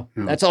 You know,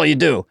 that's all you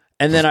do.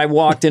 And then I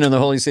walked into the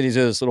Holy Cities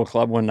of this little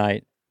club one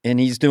night, and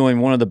he's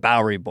doing one of the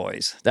Bowery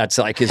Boys. That's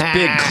like his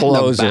big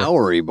closer. The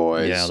Bowery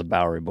Boys. Yeah, the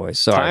Bowery Boys.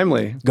 Sorry.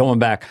 Timely. Going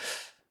back.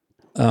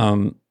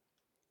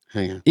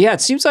 Hang on. Yeah,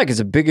 it seems like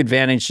it's a big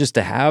advantage just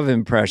to have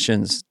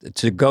impressions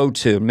to go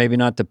to, maybe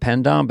not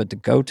depend on, but to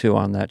go to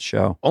on that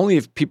show. Only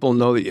if people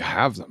know that you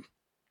have them.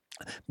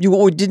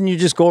 Didn't you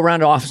just go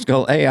around to office and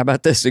go, hey, how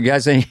about this? The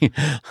guys saying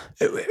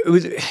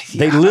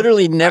they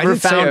literally never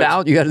found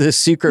out you got this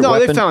secret weapon?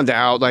 No, they found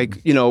out.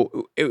 Like, you know,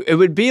 it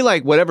would be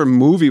like whatever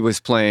movie was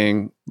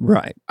playing.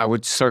 Right. I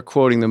would start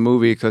quoting the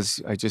movie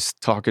because I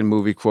just talk in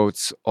movie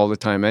quotes all the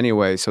time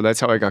anyway. So that's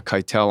how I got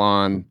Keitel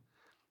on.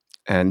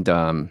 And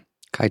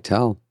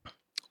Keitel.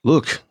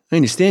 Look, I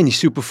understand you're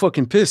super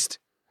fucking pissed.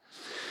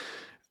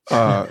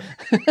 Joe.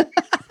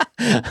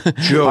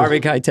 Harvey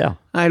Keitel.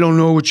 I don't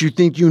know what you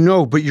think you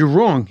know, but you're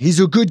wrong. He's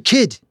a good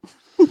kid.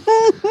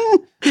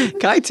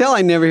 Keitel,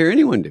 I never hear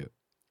anyone do.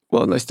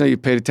 Well, nice to know you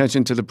paid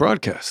attention to the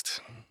broadcast.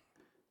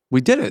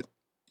 We did it.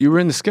 You were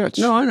in the sketch.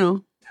 No, I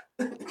know.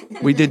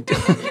 We did.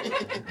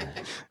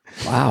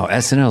 Wow,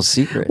 SNL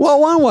secret. What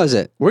one was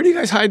it? Where do you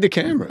guys hide the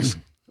cameras?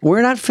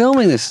 We're not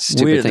filming this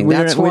stupid thing.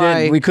 That's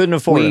why we couldn't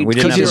afford it. We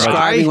didn't keep have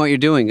describing what you're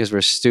doing because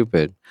we're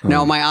stupid.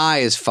 No, my eye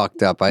is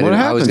fucked up. I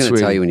was going to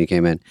tell you when you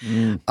came in.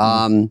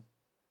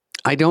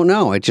 I don't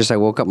know. I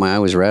woke up, my eye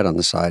was red on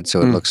the side,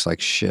 so it looks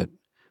like shit.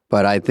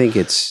 But I think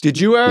it's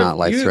not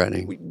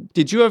life-threatening.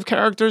 Did you have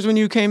characters when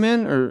you came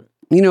in? Or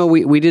you know,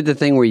 we did the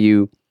thing where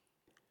you,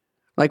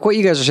 like what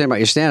you guys are saying about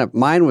your stand-up,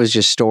 mine was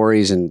just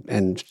stories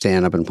and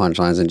stand-up and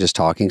punchlines and just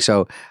talking.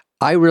 So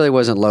I really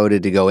wasn't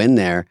loaded to go in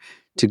there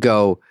to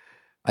go,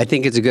 I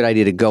think it's a good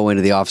idea to go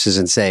into the offices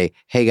and say,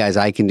 hey guys,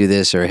 I can do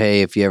this, or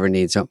hey, if you ever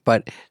need something.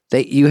 But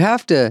you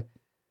have to,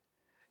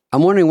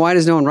 I'm wondering why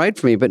does no one write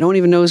for me, but no one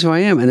even knows who I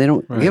am and they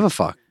don't give a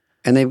fuck.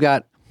 And they've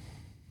got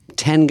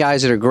 10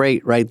 guys that are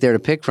great right there to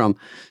pick from.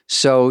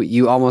 So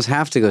you almost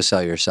have to go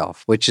sell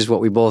yourself, which is what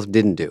we both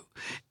didn't do.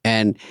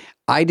 And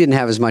I didn't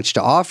have as much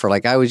to offer.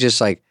 Like I was just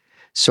like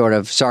sort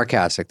of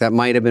sarcastic. That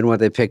might have been what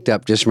they picked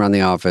up just around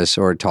the office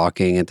or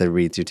talking at the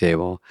read-through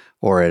table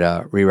or at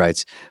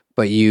rewrites.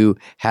 But you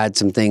had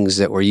some things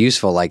that were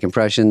useful, like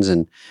impressions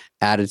and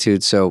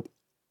attitudes. So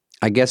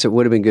I guess it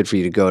would have been good for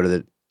you to go to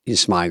the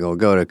Smigel,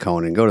 go to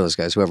Conan, go to those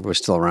guys, whoever was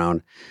still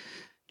around.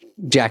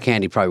 Jack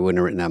Handy probably wouldn't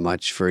have written that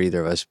much for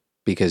either of us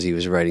because he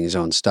was writing his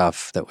own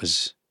stuff that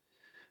was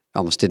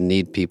almost didn't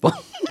need people.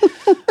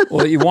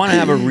 Well, you want to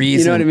have a reason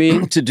you know what I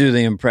mean? to do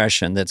the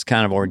impression that's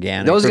kind of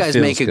organic. Those guys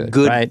make a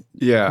good right?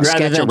 Yeah.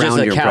 Rather than just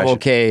a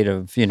cavalcade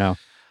of, you know.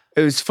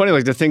 It was funny,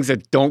 like the things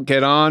that don't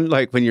get on,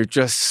 like when you're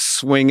just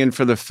swinging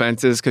for the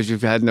fences because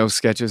you've had no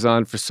sketches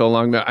on for so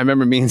long. I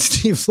remember me and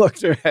Steve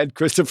Luckner had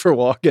Christopher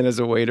Walken as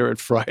a waiter at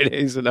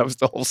Fridays, and that was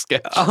the whole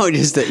sketch. Oh,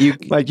 just that you...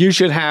 Like, you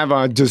should have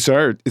a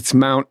dessert. It's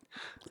Mount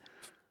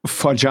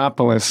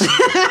Fudgeopolis.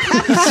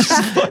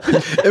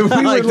 And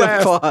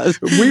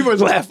we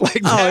would laugh like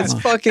that. Oh, it's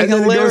fucking and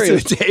then hilarious. It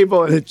goes to the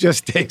table and it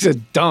just takes a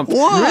dump.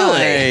 Why?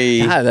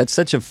 Really? God, that's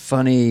such a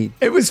funny...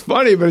 It was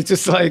funny, but it's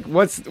just like,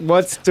 what is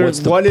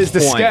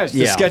the sketch?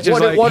 Yeah. The sketch is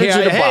what is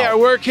it about? Hey, I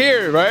work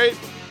here, right?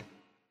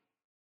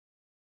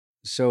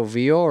 So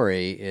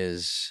Viore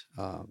is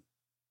a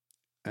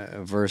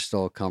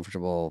versatile,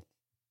 comfortable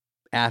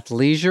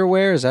athleisure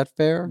wear. Is that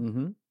fair?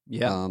 Mm-hmm.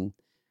 Yeah.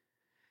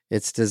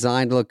 It's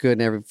designed to look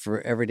good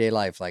for everyday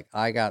life. Like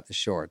I got the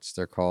shorts.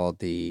 They're called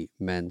the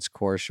men's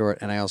core short.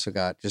 And I also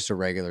got just a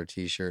regular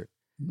t-shirt.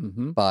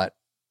 Mm-hmm. But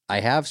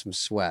I have some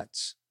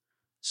sweats.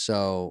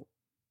 So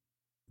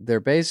they're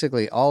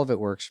basically, all of it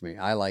works for me.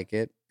 I like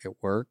it. It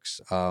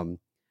works.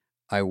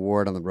 I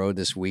wore it on the road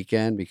this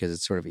weekend because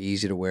it's sort of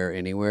easy to wear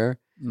anywhere.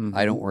 Mm-hmm.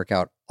 I don't work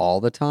out all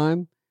the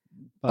time,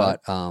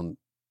 but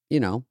you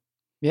know.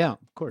 Yeah,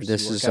 of course.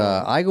 This is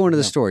I go into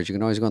the stores. You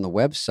can always go on the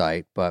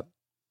website, but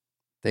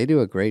they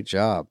do a great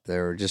job.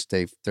 They're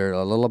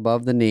a little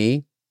above the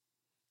knee.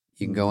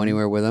 You can go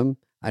anywhere with them.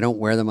 I don't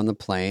wear them on the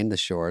plane, the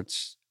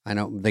shorts. I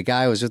know the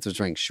guy I was with was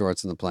wearing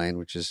shorts on the plane,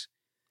 which is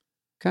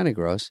kind of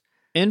gross.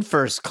 In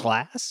first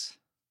class?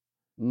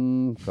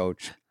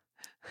 Coach.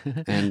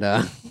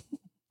 And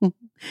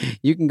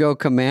you can go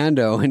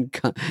commando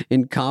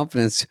in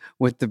confidence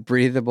with the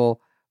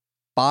breathable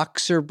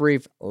boxer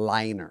brief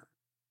liner.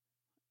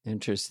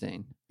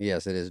 Interesting.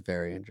 Yes, it is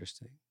very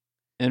interesting.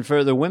 And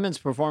for the women's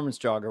performance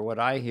jogger, what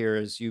I hear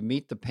is you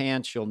meet the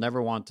pants you'll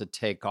never want to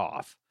take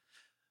off.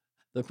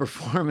 The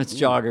performance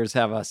joggers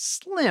have a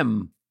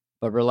slim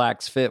but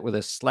relaxed fit with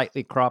a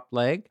slightly cropped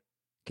leg.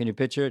 Can you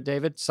picture it,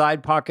 David?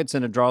 Side pockets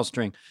and a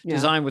drawstring.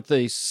 Designed with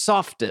the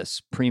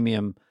softest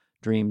premium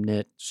Dream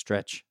Knit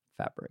stretch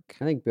fabric.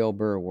 I think Bill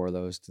Burr wore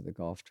those to the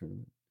golf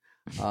tournament.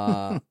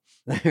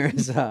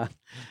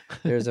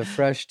 There's a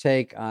fresh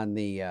take on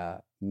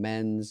the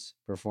men's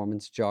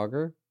performance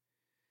jogger.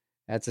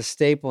 That's a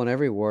staple in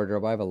every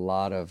wardrobe. I have a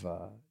lot of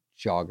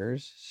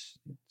joggers,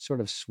 sort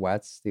of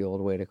sweats, the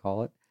old way to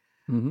call it.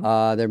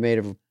 Mm-hmm. They're made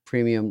of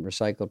premium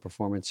recycled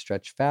performance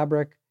stretch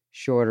fabric,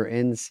 shorter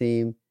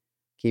inseam,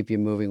 keep you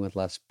moving with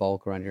less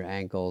bulk around your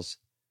ankles.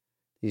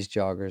 These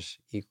joggers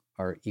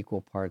are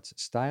equal parts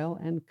style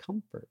and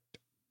comfort.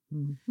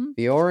 Mm-hmm.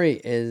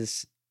 Vuori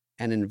is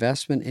an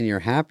investment in your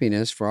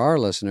happiness. For our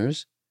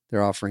listeners,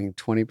 they're offering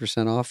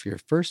 20% off your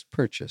first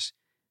purchase.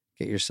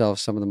 Get yourself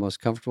some of the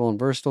most comfortable and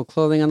versatile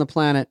clothing on the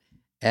planet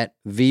at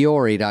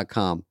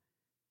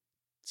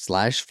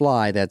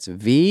vuori.com/fly. That's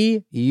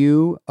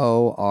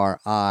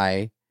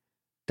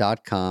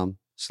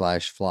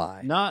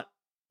VUORI.com/fly. Not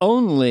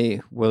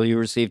only will you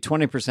receive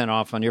 20%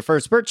 off on your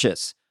first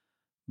purchase,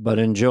 but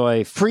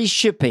enjoy free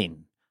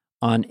shipping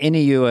on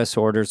any U.S.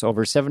 orders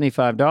over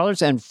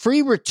 $75 and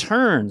free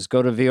returns.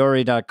 Go to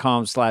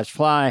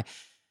vuori.com/fly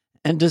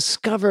and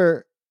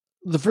discover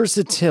the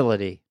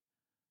versatility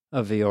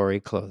of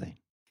Vuori clothing.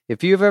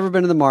 If you've ever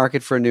been in the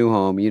market for a new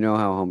home, you know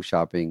how home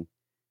shopping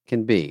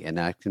can be, and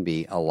that can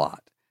be a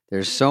lot.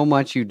 There's so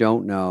much you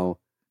don't know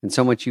and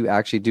so much you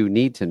actually do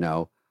need to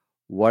know.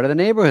 What are the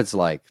neighborhoods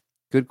like?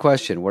 Good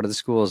question. What are the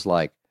schools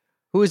like?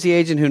 Who is the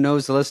agent who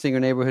knows the listing or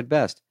neighborhood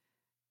best?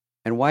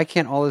 And why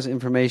can't all this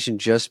information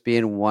just be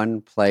in one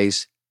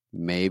place?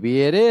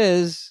 Maybe it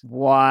is.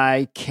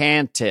 Why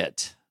can't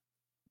it?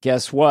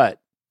 Guess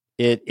what?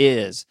 It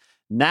is.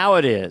 Now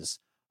it is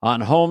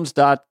on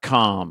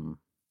homes.com.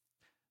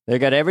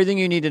 They've got everything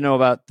you need to know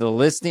about the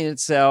listing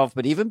itself,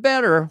 but even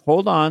better,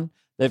 hold on,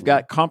 they've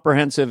got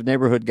comprehensive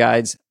neighborhood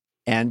guides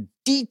and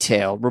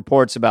detailed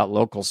reports about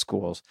local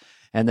schools.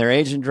 And their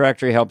agent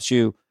directory helps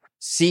you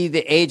see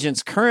the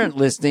agent's current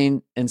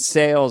listing and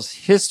sales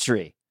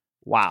history.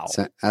 Wow.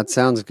 That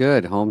sounds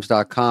good.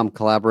 Homes.com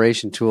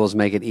collaboration tools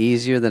make it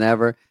easier than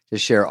ever to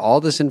share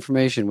all this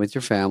information with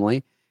your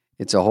family.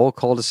 It's a whole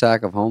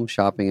cul-de-sac of home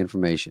shopping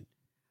information,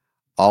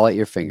 all at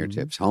your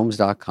fingertips.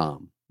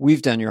 Homes.com.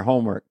 We've done your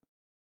homework.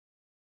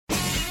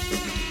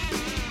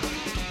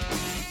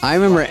 I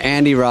remember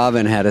Andy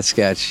Robin had a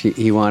sketch.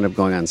 He wound up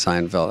going on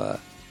Seinfeld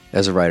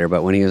as a writer,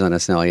 but when he was on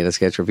SNL, he had a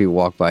sketch where people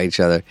walk by each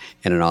other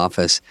in an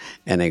office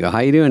and they go, "How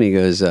you doing?" He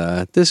goes,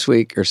 "This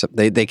week," or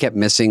something. They kept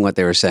missing what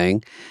they were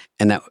saying,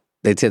 and that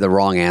they'd say the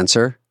wrong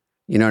answer.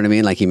 You know what I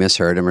mean? Like he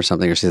misheard him or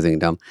something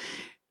dumb.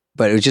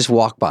 But it was just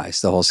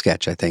walk-bys, the whole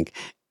sketch, I think.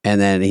 And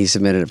then he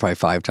submitted it probably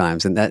 5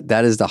 times. And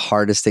that is the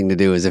hardest thing to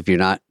do, is if you're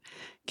not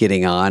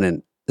getting on.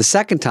 And the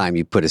second time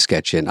you put a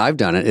sketch in, I've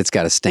done it, it's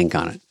got a stink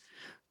on it.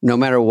 No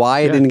matter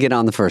why it didn't get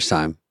on the first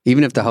time.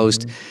 Even if the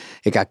host,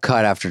 it got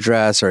cut after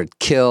dress or it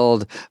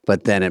killed,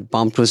 but then it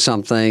bumped with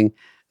something,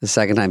 the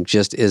second time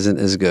just isn't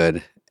as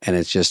good. And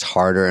it's just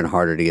harder and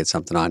harder to get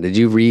something on. Did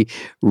you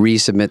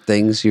resubmit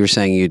things? You were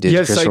saying you did.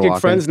 Yes, Psychic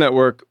Friends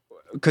Network,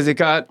 because it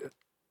got.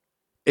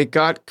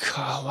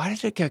 Why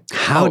did it get cut?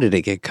 How did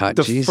it get cut?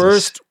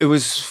 It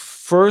was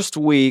first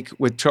week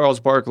with Charles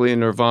Barkley and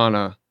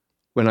Nirvana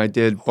when I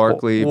did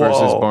Barkley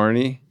versus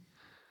Barney.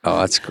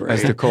 Oh, that's great.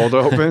 As the cold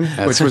open,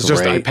 which was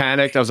just, I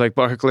panicked. I was like,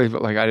 Barkley,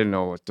 but like I didn't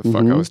know what the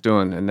fuck I was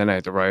doing. And then I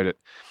had to write it.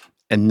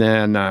 And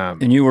then...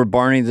 and you were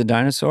Barney the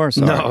dinosaur?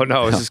 Sorry. No, it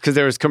was just because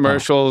there was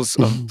commercials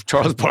of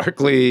Charles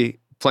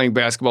Barkley playing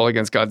basketball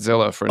against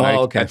Godzilla for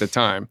Nike at the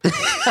time.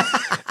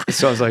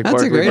 So I was like,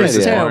 that's Barkley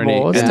versus Barney.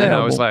 And then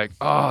I was like,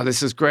 oh,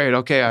 this is great.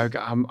 Okay,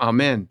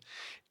 I'm in.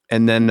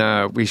 And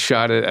then we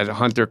shot it at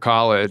Hunter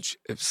College.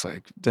 It was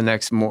like the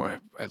next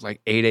morning at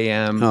like 8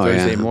 a.m.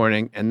 Thursday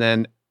morning. And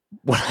then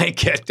when I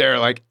get there,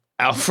 like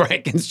Al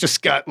Franken's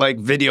just got like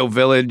Video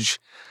Village.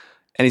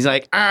 And he's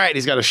like, all right,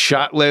 he's got a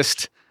shot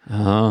list. Which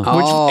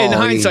in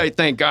hindsight,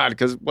 thank God,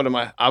 because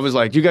I was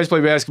like, you guys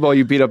play basketball,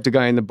 you beat up the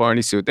guy in the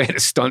Barney suit. They had a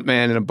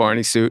stuntman in a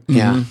Barney suit.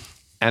 Yeah.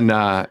 And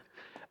I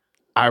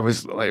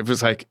it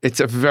was like, it's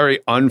a very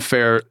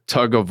unfair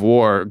tug of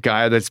war.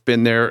 Guy that's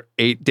been there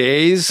 8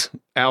 days,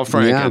 Al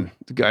Franken,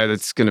 the guy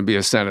that's going to be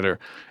a senator.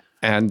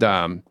 And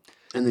the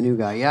new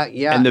guy.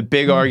 Yeah. And the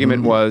big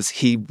argument was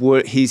he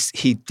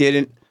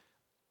didn't,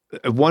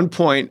 at one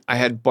point I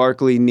had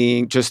Barkley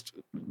kneeing, just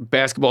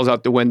basketball's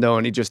out the window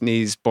and he just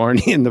knees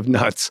Barney in the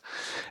nuts.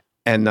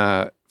 And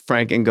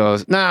Franken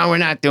goes, "No, we're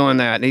not doing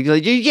that." And he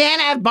goes, "You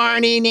can't have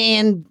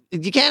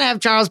you can't have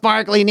Charles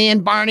Barkley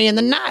kneeing Barney in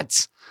the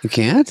nuts." You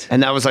can't?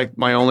 And that was like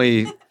my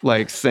only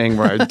like thing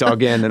where I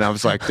dug in and I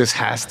was like, this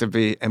has to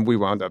be, and we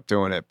wound up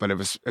doing it, but it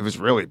was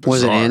really bizarre.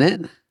 Was it in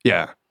it?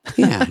 Yeah.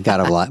 Yeah, got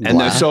a lot.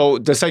 And so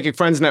the Psychic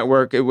Friends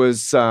Network, it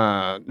was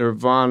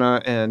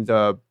Nirvana and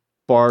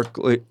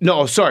Barkley.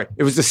 No, sorry.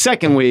 It was the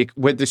second week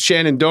with the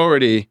Shannon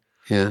Doherty.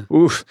 Yeah.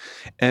 Oof.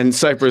 And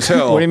Cypress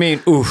Hill. What do you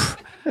mean, oof?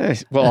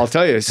 Well, I'll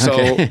tell you. So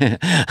I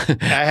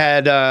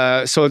had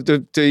so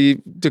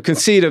the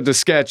conceit of the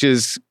sketch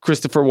is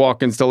Christopher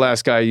Walken's the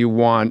last guy you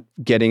want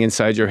getting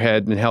inside your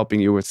head and helping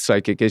you with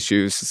psychic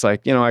issues. It's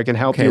like, I can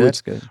help you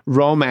with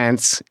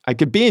romance. I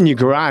could be in your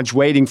garage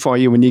waiting for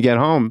you when you get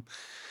home.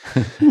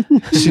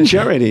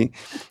 Security.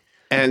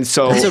 And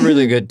so that's a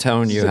really good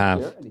tone you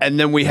have. And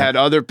then we had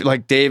other,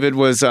 like David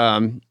was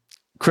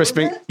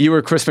Crispin. You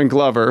were Crispin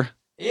Glover.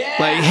 Yeah.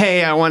 Like,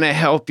 hey, I want to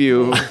help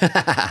you.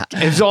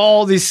 It's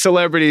all these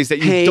celebrities that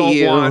you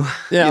don't want.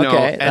 Yeah,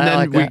 okay. And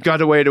then we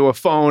got away to a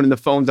phone, and the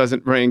phone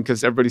doesn't ring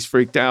because everybody's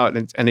freaked out.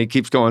 And he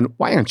keeps going,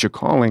 "Why aren't you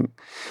calling?"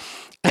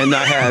 And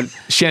I had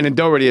Shannon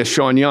Doherty as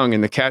Sean Young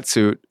in the cat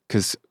suit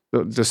because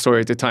the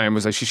story at the time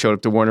was like she showed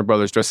up to Warner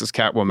Brothers dressed as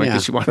Catwoman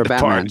because she wanted the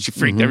part. And she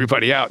freaked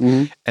everybody out.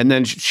 And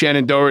then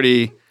Shannon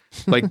Doherty,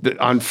 like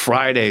on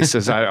Friday,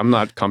 says, "I'm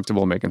not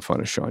comfortable making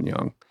fun of Sean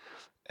Young."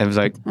 And it was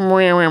like, this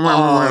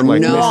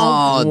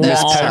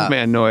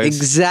Pac-Man noise.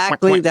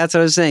 Exactly. That's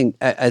what I was saying.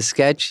 A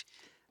sketch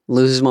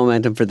loses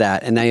momentum for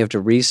that, and now you have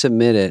to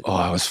resubmit it. Oh,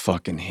 I was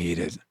fucking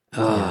heated.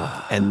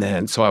 And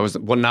then, so I was,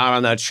 not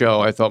on that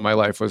show. I thought my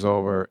life was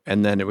over.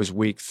 And then it was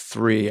week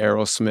 3,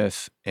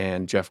 Aerosmith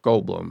and Jeff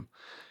Goldblum.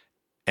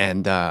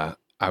 And I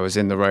was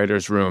in the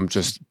writer's room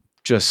just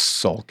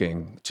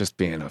sulking, just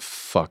being a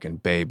fucking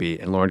baby.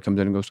 And Lauren comes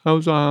in and goes,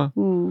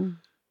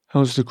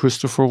 how's the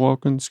Christopher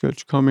Walken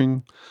sketch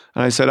coming?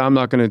 And I said, I'm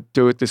not going to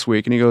do it this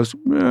week. And he goes,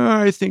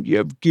 I think you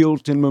have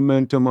guilt and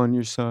momentum on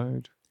your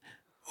side.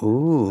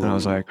 Ooh. And I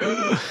was like,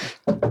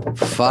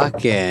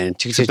 fucking. I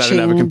didn't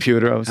have a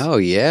computer. I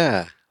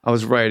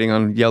was writing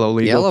on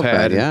yellow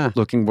pad,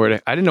 looking I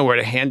didn't know where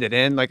to hand it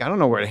in. Like, I don't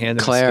know where to hand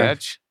in a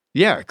sketch.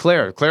 Yeah,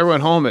 Claire. Claire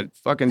went home at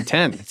fucking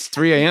 10. It's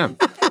 3 a.m.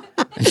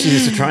 And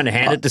she's just trying to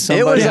hand it to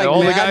somebody. Like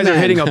all the guys are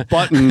hitting a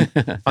button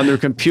on their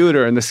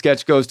computer, and the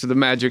sketch goes to the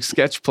magic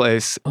sketch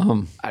place.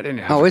 I didn't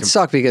have it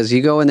sucked because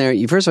you go in there,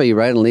 first of all, you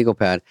write on a legal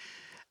pad.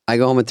 I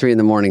go home at 3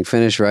 a.m,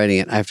 finish writing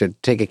it. I have to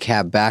take a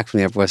cab back from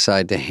the Upper West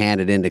Side to hand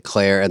it in to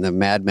Claire and the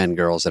Mad Men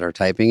girls that are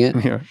typing it.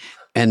 Yeah.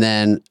 And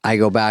then I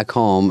go back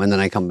home, and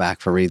then I come back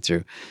for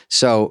read-through.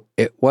 So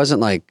it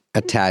wasn't like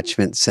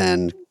attachment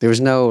send. There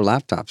was no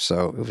laptop,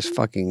 so it was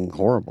fucking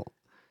horrible.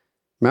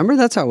 Remember,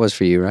 that's how it was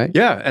for you, right?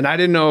 Yeah, and I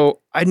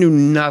knew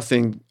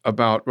nothing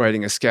about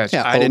writing a sketch.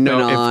 Yeah, I didn't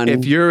know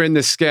if you're in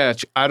the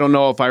sketch, I don't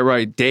know if I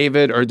write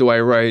David or do I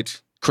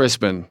write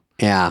Crispin.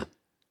 Yeah.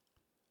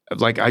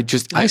 Like I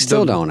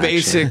still don't.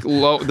 Basic, the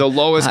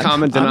lowest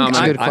common denominator.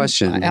 That's a good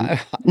question. I'm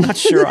not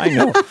sure I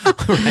know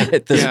right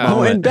at this moment.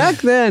 Oh, and back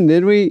then,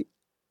 did we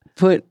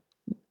put?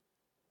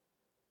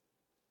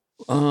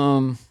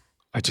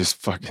 I just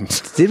fucking.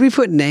 Did we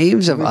put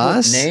names of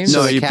us? Names?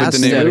 No, you put the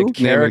name of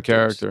the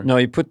character. No,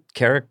 you put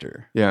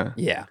character. Yeah.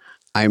 Yeah.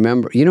 I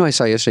remember. I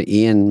saw yesterday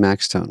Ian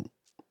Maxtone.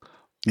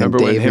 Remember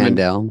Dave when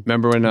Mandel.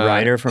 Remember when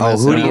writer from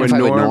who did you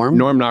fight with Norm?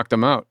 Norm knocked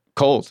him out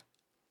cold.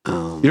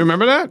 You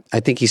remember that? I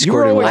think he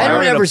scored in. I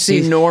don't ever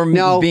see Norm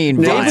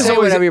being violent. Say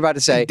whatever you're about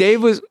to say.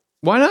 Dave was.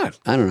 Why not?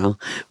 I don't know.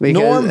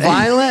 Norm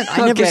violent?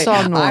 I never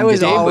saw Norm. I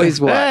was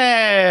always what?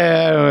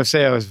 Hey, I don't want to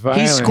say I was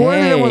violent. He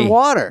squirted it with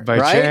water, by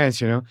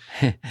chance,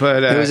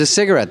 But it was a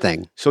cigarette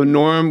thing. So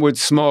Norm would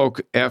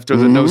smoke after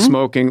the no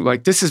smoking.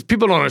 Like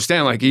people don't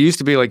understand. Like it used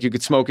to be like you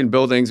could smoke in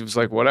buildings. It was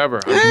like whatever.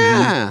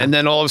 Yeah. And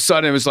then all of a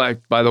sudden it was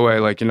like, by the way,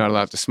 like you're not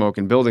allowed to smoke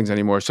in buildings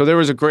anymore. So there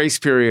was a grace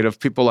period of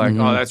people like,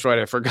 oh, that's right,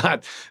 I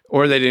forgot,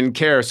 or they didn't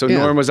care. So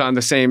Norm was on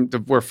the same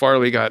where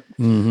Farley got,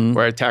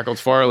 where I tackled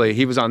Farley.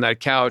 He was on that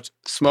couch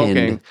smoking.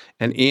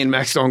 And Ian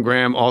Maxtone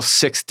Graham, all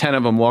 6'10"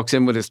 of them, walks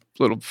in with his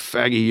little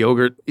faggy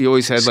yogurt. He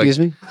always had Excuse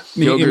me?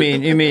 Yogurt.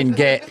 You mean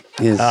gay?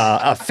 Yes.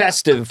 A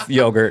festive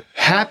yogurt.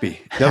 Happy.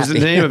 That was the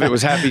name of it.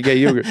 Was Happy Gay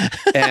Yogurt.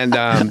 And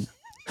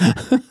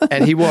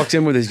and he walks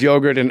in with his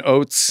yogurt and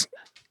oats,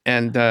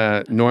 and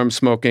Norm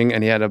smoking,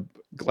 and he had a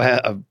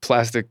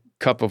plastic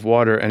cup of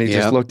water, and he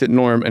just looked at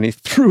Norm, and he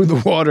threw the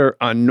water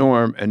on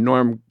Norm, and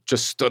Norm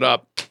just stood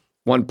up,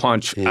 one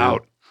punch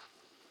out.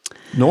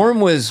 Norm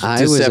was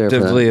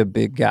deceptively a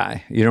big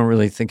guy. You don't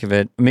really think of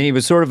it. I mean, he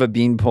was sort of a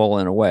beanpole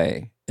in a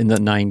way in the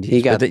 90s.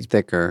 He got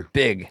thicker.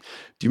 Big.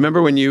 Do you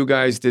remember when you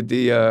guys did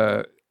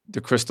the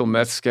crystal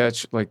meth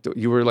sketch? Like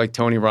you were like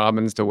Tony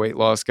Robbins, the weight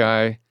loss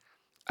guy,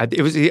 I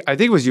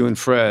think it was you and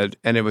Fred,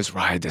 and it was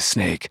Ride the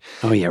Snake.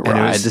 Oh yeah,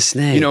 Ride the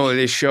Snake. You know,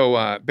 they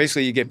show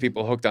basically you get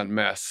people hooked on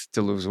meth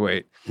to lose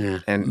weight. Yeah.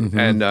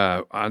 And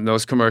on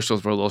those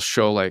commercials where they'll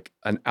show like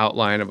an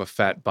outline of a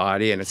fat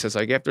body, and it says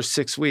like after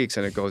 6 weeks,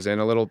 and it goes in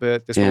a little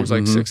bit. This one was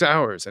like 6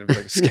 hours, and it was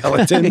like a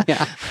skeleton.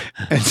 Yeah.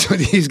 And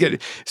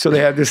so they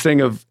had this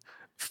thing of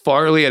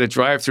Farley at a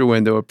drive-through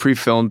window, a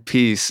pre-filmed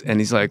piece, and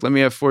he's like, let me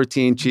have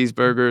 14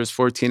 cheeseburgers,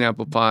 14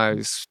 apple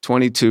pies,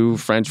 22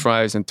 French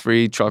fries, and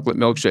 3 chocolate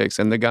milkshakes.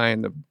 And the guy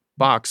in the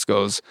box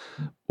goes,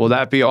 will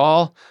that be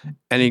all?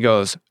 And he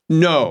goes,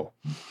 no.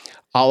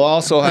 I'll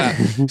also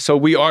have. So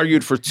we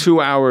argued for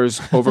 2 hours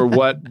over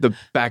what the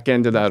back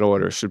end of that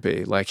order should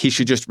be. Like he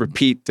should just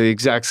repeat the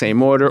exact same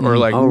order, or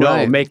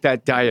like, make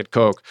that Diet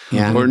Coke,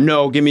 or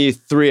no, give me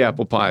 3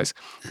 apple pies.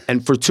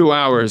 And for 2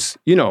 hours,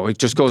 you know, it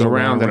just goes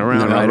around and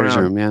around and around.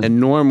 Room, yeah.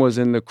 And Norm was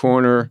in the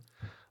corner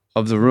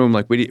of the room.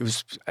 Like I think it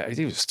was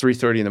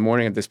 3:30 in the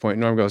morning at this point.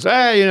 Norm goes,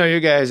 hey, you know,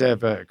 you guys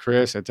have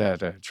Chris at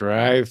that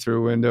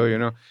drive-through window, you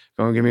know,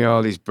 go and give me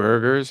all these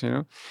burgers, you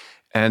know,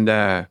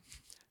 and.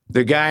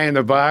 The guy in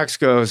the box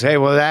goes, hey,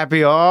 will that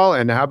be all?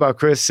 And how about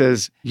Chris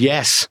says,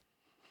 yes.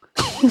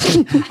 That's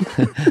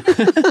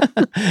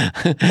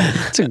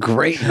a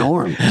great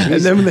Norm. Jeez.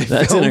 And then when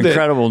That's an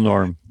incredible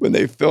Norm. When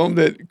they filmed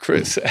it,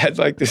 Chris had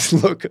like this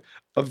look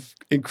of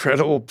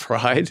incredible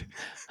pride.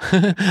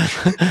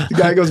 The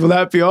guy goes, will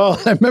that be all?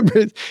 I remember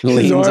his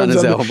leans arms on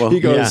his elbow. He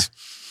goes,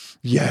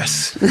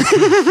 yes.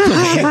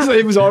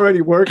 It was already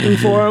working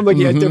for him. Like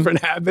he had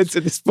different habits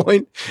at this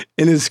point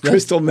in his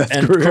crystal meth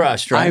and career.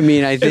 crushed, right? I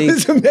mean, I think it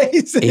was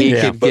amazing. He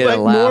could but get like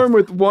a laugh. Norm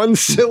with one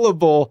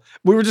syllable,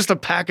 we were just a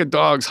pack of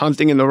dogs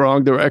hunting in the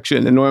wrong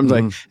direction. And Norm's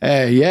like,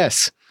 hey,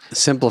 yes.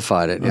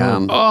 Simplified it.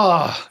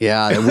 Yeah.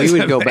 Yeah. We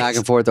would go back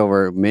and forth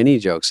over mini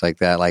jokes like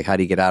that. Like, how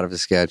do you get out of a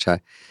sketch?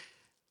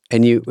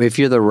 And if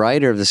you're the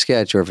writer of the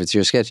sketch, or if it's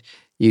your sketch,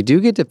 you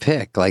do get to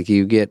pick. Like,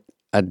 you get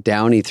a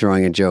Downey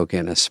throwing a joke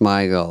in, a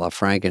Smigel, a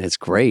Franken. It's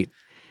great.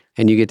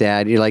 And you get to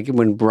add, you're like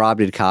when Rob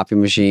did Copy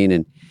Machine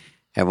and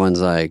everyone's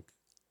like,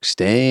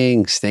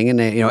 Sting, and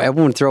you know,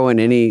 everyone throw in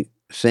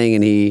anything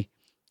and you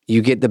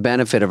get the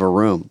benefit of a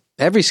room.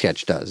 Every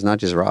sketch does, not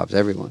just Rob's,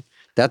 everyone.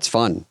 That's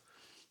fun.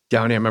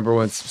 Downey, I remember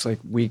once, it was like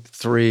week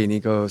 3, and he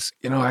goes,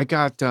 you know, I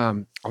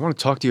want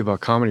to talk to you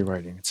about comedy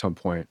writing at some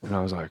point. And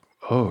I was like,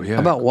 oh, yeah.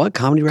 About what?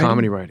 Comedy writing?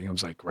 Comedy writing. I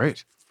was like,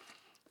 great.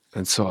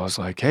 And so I was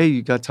like, hey,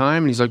 you got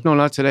time? And he's like, no,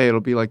 not today. It'll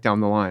be like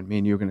down the line. Me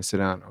and you are going to sit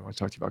down. I want to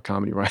talk to you about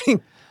comedy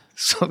writing.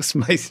 So it's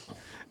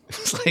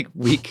like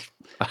week,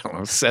 I don't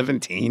know,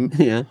 17.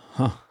 Yeah.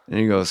 Huh. And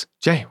he goes,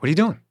 Jay, what are you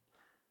doing?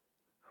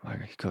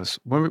 He goes,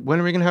 when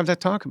are we going to have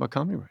that talk about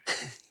comedy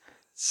writing?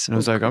 And I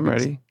was like, I'm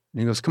ready. And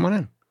he goes, come on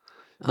in.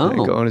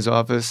 And I go in his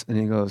office and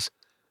he goes,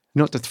 you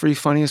know what the 3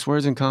 funniest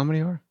words in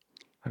comedy are?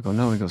 I go,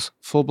 no. He goes,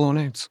 full-blown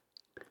AIDS.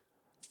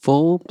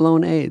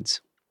 Full-blown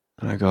AIDS.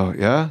 And I go,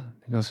 yeah?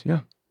 He goes, yeah.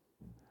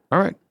 All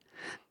right.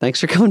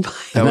 Thanks for coming by.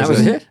 That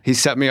was it? He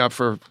set me up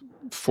for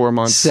 4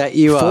 months. Set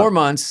you up. 4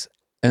 months.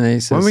 And then he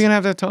says, when are we going to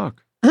have that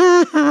talk?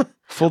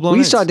 Full-blown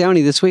We AIDS. saw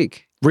Downey this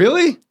week.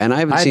 Really? And I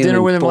haven't I had seen dinner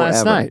him with him forever.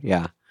 last night.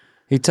 Yeah.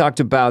 He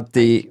talked about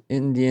the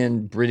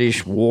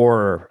Indian-British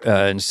War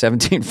in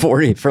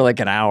 1740 for like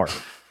an hour.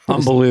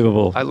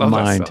 Unbelievable. I love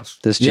mind. that stuff.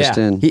 This just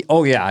in.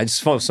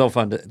 It's so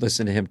fun to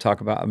listen to him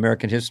talk about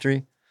American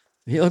history.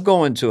 He'll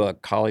go into a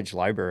college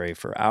library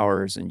for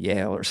hours in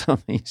Yale or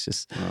something.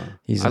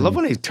 I love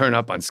when he turn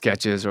up on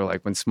sketches, or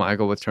like when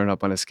Smigel would turn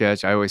up on a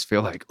sketch. I always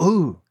feel like,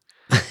 ooh,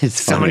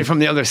 It's somebody funny. from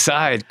the other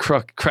side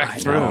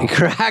cracked through. He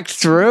cracked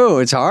through.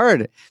 It's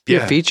hard. Be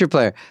a feature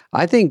player.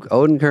 I think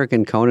Odenkirk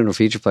and Conan were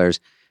feature players,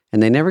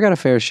 and they never got a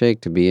fair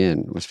shake to be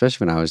in,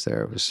 especially when I was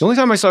there. It was The only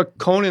time I saw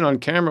Conan on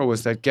camera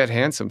was that Get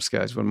Handsome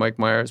sketch when Mike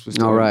Myers was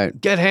doing right.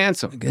 Get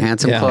Handsome.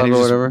 Handsome Yeah. Club And or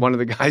he's just whatever. one of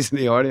the guys in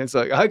the audience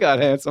like, I got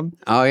handsome.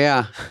 Oh,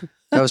 yeah.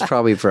 That was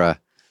probably for a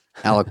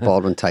Alec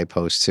Baldwin type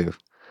host, too.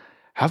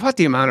 How about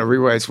the amount of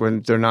rewrites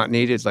when they're not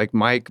needed? Like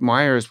Mike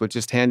Myers would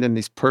just hand in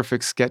these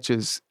perfect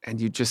sketches, and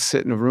you just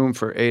sit in a room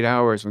for 8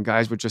 hours when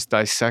guys would just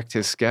dissect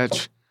his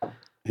sketch.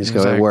 Just And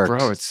go, it's it like, works.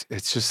 bro,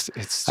 it's just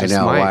I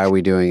know. Mike. Why are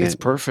we doing It's it?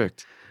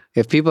 perfect.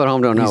 If people at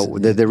home don't know,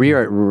 the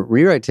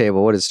rewrite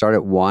table, what, it start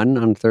at 1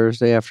 on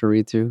Thursday after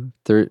read-through?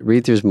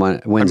 Read-through's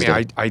Wednesday. I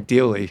mean,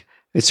 ideally.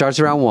 It starts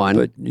around 1,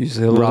 but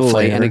usually a little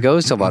roughly, later. and it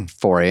goes till about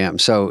 4 a.m.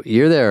 So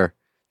you're there.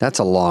 That's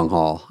a long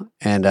haul.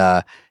 And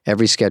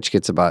every sketch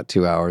gets about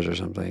 2 hours or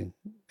something.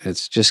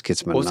 It just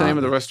gets monotonous. What was the name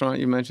of the restaurant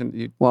you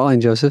mentioned? Wally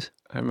and Joseph.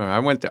 I remember I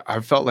went there.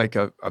 I felt like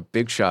a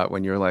big shot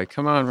when you were like,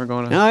 come on, we're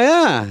going to Oh,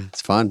 yeah.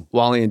 It's fun.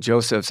 Wally and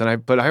Joseph's.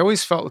 But I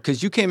always felt,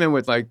 because you came in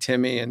with like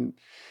Timmy and,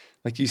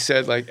 like you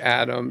said, like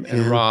Adam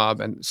and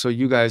Rob. And so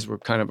you guys were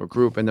kind of a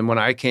group. And then when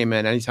I came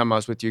in, anytime I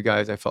was with you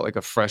guys, I felt like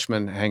a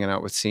freshman hanging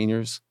out with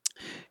seniors.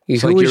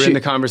 It's like you're in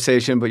the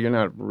conversation, but you're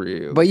not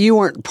real. But you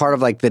weren't part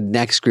of like the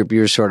next group. You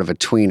were sort of a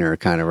tweener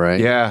kind of, right?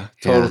 Yeah,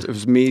 total. It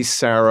was me,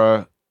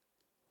 Sarah,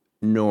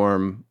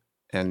 Norm,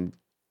 and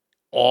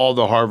all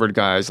the Harvard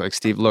guys like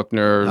Steve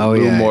Lookner,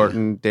 Lou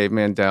Morton, Dave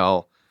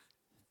Mandel,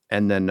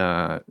 and then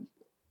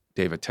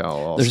Dave Attell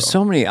also. There's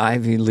so many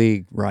Ivy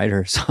League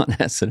writers on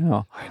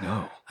SNL.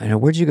 I know.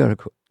 Where'd you go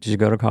to? Did you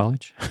go to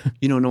college?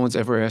 No one's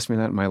ever asked me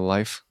that in my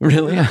life.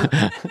 Really?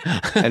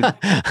 And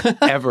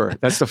ever.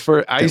 That's the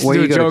first. I used to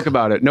do a joke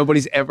about it.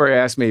 Nobody's ever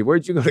asked me,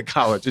 where'd you go to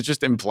college? It's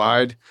just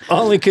implied.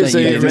 Only because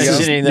you're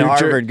mentioning the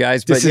Harvard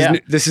guys. But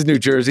this is New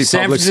Jersey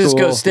San public Francisco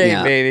school.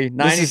 State, baby.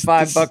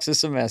 $95 a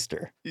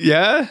semester.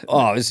 Yeah?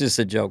 Oh, it's just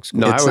a joke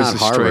school. No, it's I was not a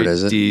Harvard, straight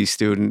is it? D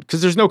student.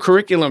 Because there's no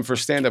curriculum for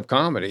stand-up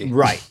comedy.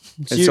 Right.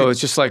 And so it's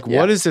just like,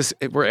 what is this?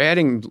 We're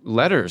adding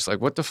letters.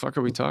 Like, what the fuck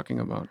are we talking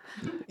about?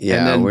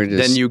 Yeah, and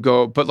then you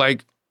go, but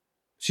like,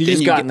 so you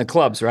just got in the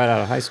clubs right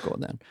out of high school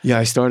then? Yeah,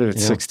 I started at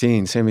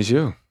 16, same as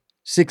you.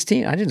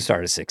 16? I didn't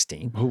start at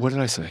 16. Oh, what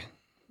did I say?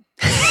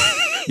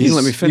 You didn't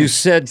let me finish. You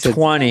said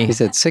 20. He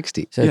said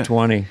 60. Said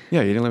 20.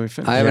 Yeah, you didn't let me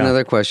finish. I have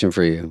another question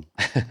for you.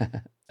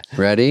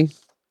 Ready?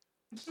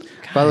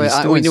 By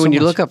the way, when you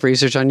look up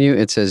research on you,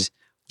 it says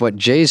what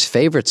Jay's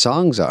favorite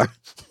songs are.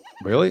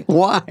 Really?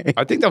 Why?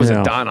 I think that was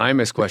a Don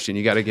Imus question.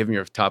 You got to give him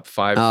your top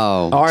 5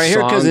 all right,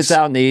 here, because it's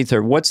out in the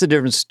ether. What's the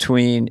difference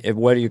between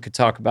whether you could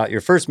talk about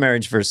your first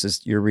marriage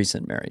versus your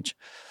recent marriage?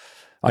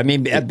 I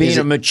mean, being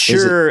a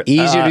mature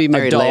easier to be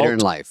married adult, later in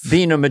life.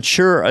 Being a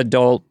mature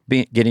adult,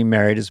 getting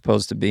married as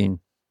opposed to being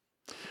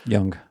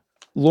young.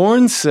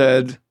 Lauren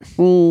said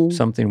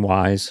something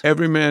wise.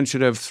 Every man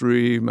should have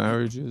 3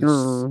 marriages.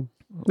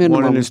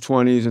 Minimum. One in his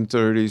 20s and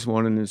 30s,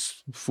 one in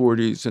his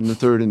 40s, and the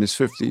third in his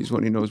 50s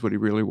when he knows what he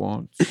really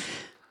wants.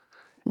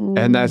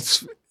 And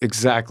that's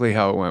exactly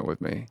how it went with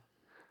me.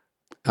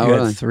 You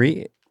had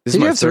 3? This is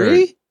my third.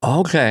 3?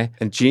 Okay.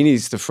 And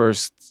Jeannie's the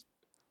first.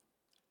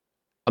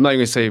 I'm not even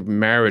going to say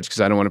marriage because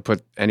I don't want to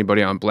put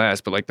anybody on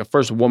blast, but like the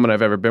first woman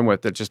I've ever been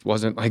with that just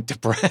wasn't like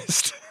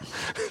depressed.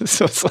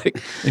 So it's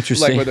like,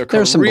 interesting. Like with her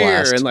There's some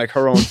career blast. and like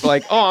her own,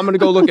 like, oh, I'm going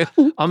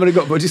to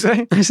go, what'd you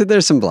say? I said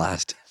there's some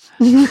blast.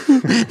 no,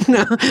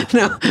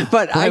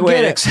 but I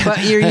get it.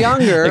 But you're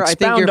younger.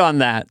 Expound on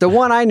that. The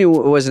one I knew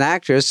was an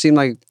actress, seemed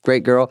like a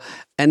great girl.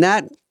 And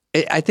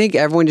I think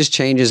everyone just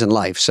changes in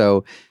life.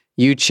 So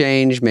you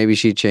change, maybe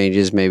she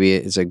changes, maybe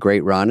it's a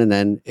great run, and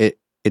then it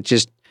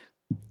just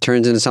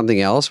turns into something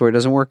else where it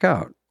doesn't work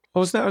out.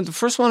 Well, the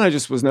first one I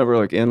just was never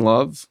like in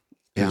love.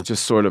 Yeah. It's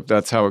just sort of,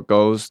 that's how it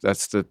goes.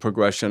 That's the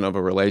progression of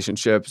a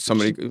relationship.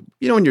 Somebody,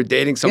 when you're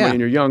dating somebody and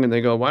you're young and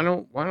they go, why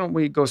don't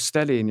we go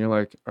steady? And you're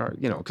like,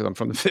 because I'm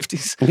from the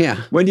 50s.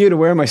 Yeah. When are you going to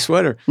wear my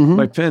sweater,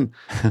 my pin?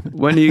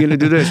 When are you going to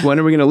do this? When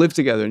are we going to live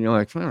together? And you're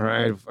like, all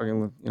right,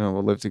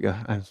 we'll live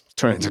together. I'm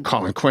turning into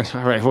Colin Quinn.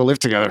 All right, we'll live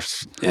together.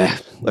 Yeah.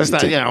 Let's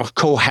not,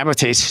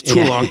 cohabitate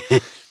too long.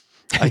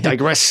 I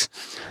digress.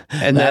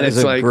 And that then is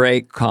it's a like,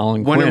 great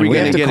Colin when Quinn. are we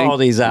have gonna to call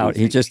these out.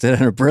 He just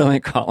did a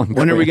brilliant Colin Quinn.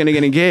 When are we going to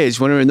get engaged?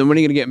 When are you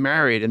going to get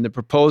married? And the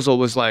proposal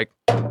was like,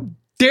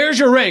 there's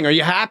your ring. Are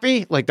you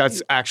happy? Like,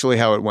 that's actually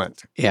how it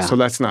went. Yeah. So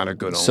that's not a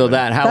good omen. So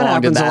how long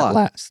did that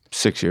last?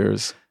 6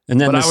 years. And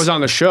then I was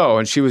on the show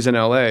and she was in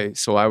LA.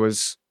 So I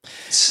was.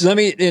 Let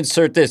me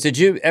insert this. Did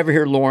you ever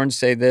hear Lauren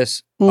say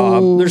this?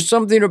 There's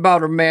something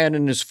about a man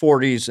in his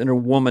 40s and a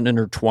woman in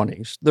her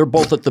 20s. They're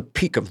both at the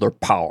peak of their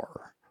power.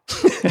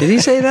 Did he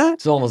say that?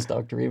 It's almost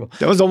Dr. Evil.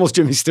 That was almost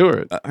Jimmy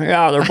Stewart.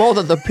 Yeah, they're both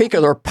at the peak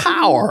of their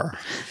power.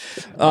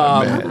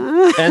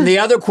 And the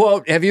other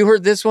quote, have you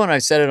heard this one? I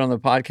said it on the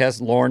podcast,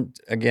 Lauren,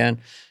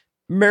 again.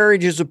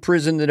 Marriage is a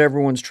prison that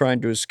everyone's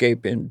trying to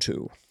escape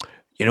into.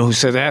 You know who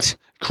said that?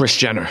 Kris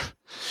Jenner.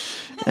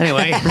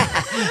 Anyway.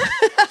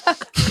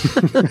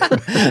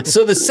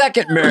 So the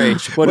second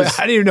marriage. I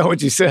didn't even know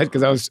what you said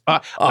because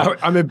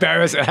I'm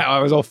embarrassed at how I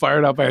was all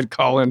fired up. I had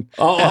Colin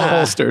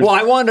holstered. Well,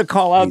 I wanted to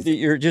call out that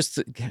you're just.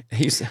 Jay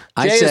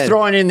is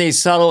throwing in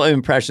these subtle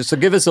impressions. So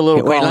give us a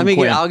little. Wait,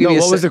 I'll give you.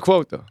 What was the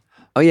quote though?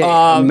 Oh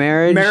yeah,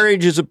 marriage.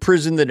 Marriage is a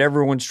prison that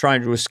everyone's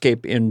trying to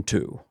escape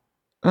into.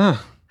 Well,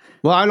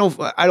 I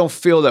don't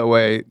feel that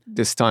way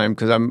this time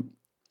because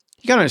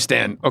you gotta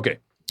understand. Okay,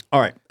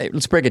 all right, hey,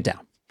 let's break it down.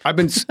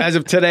 As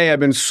of today, I've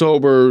been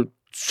sober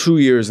 2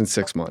 years and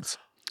 6 months.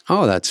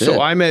 Oh, that's it.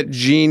 So I met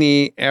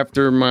Jeannie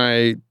after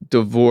my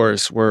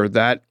divorce, where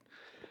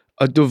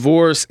a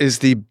divorce is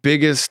the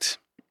biggest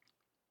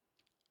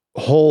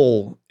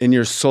hole in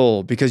your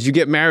soul because you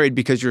get married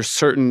because you're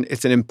certain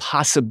it's an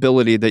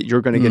impossibility that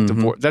you're going to get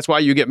divorced. That's why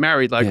you get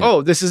married. Like,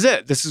 oh, this is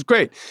it. This is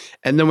great.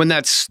 And then when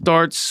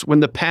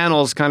the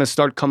panels kind of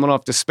start coming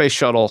off the space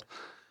shuttle,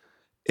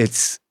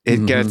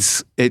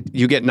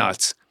 you get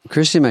nuts.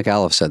 Christy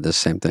McAuliffe said the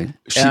same thing.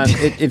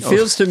 It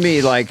feels to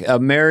me like a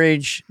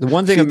marriage. The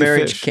one thing a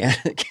marriage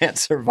can't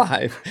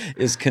survive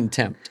is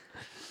contempt.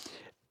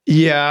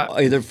 Yeah,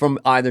 either from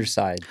either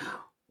side.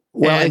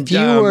 Well,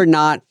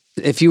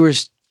 if you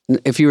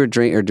were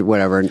drinking or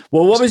whatever.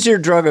 Well, what was your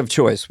drug of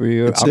choice? Were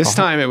you alcohol? This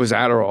time it was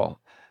Adderall.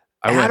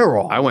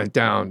 I went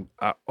down.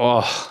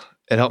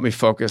 It helped me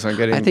focus on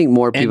getting. I think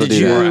more people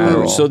do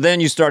that. So then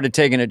you started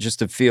taking it just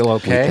to feel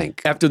okay.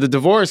 After the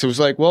divorce, it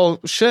was like, well,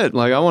 shit.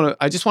 Like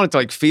I just wanted to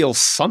like feel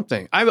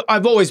something.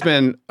 I've always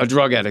been a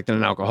drug addict and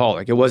an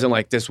alcoholic. It wasn't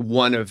like this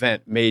one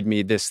event made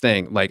me this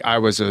thing. Like I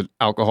was an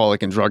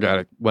alcoholic and drug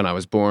addict when I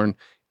was born.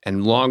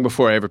 And long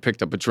before I ever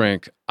picked up a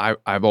drink,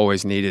 I've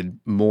always needed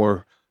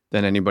more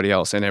than anybody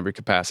else in every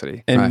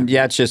capacity. And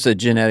it's just a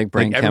genetic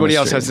brain chemistry. Everybody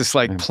else has this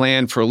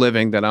plan for a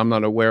living that I'm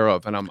not aware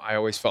of. And I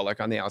always felt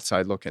like on the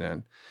outside looking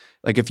in.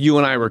 Like if you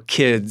and I were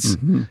kids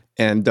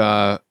and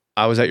I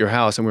was at your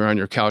house and we were on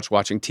your couch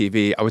watching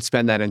TV, I would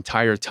spend that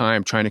entire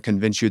time trying to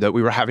convince you that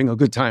we were having a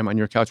good time on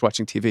your couch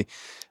watching TV.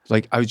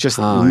 Like I was just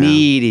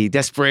needy. Yeah.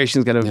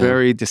 Desperation's got a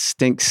very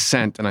distinct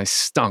scent and I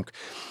stunk.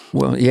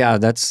 Well, yeah,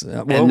 that's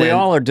we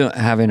all are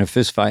having a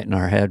fist fight in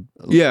our head.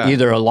 Yeah.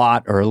 Either a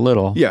lot or a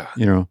little. Yeah.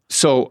 You know.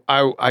 So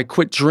I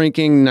quit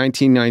drinking in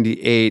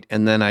 1998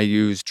 and then I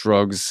used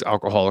drugs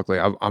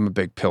alcoholically. I'm a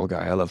big pill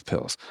guy. I love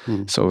pills.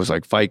 So it was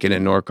like Vicodin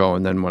and Norco.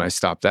 And then when I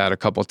stopped that a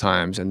couple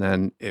times and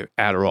then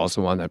Adderall's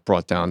the one that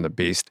brought down the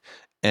beast.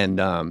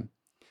 And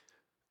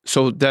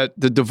so that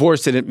the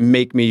divorce didn't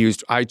make me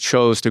use, I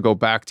chose to go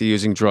back to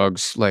using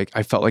drugs. Like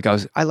I felt like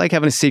I like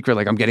having a secret,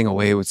 like I'm getting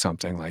away with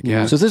something. Like,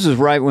 yeah. So this is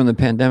right when the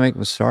pandemic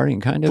was starting,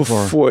 kind of?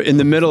 Before, in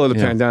the middle of the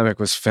pandemic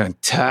was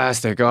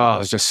fantastic. Oh, I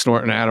was just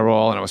snorting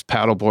Adderall and I was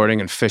paddleboarding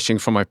and fishing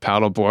from my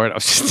paddleboard. I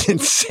was just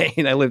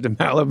insane. I lived in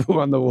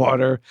Malibu on the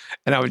water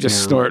and I would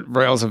just snort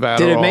rails of Adderall.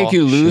 Did it make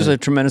you lose a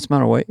tremendous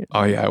amount of weight?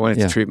 Oh yeah. I went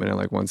into treatment at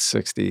like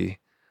 160.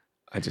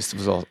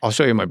 I'll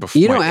show you my before.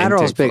 You know,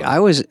 Adderall's big. I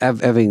was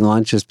having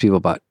lunch with people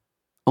about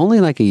only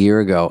like a year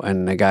ago,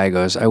 and the guy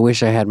goes, I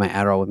wish I had my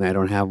Adderall with me. I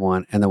don't have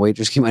one. And the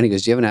waitress came out and he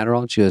goes, do you have an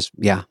Adderall? And she goes,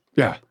 yeah.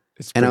 Yeah.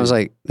 And I was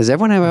like, does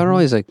everyone have Adderall?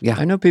 He's like, yeah.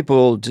 I know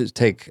people just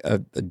take a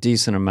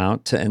decent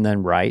amount and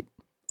then write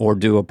or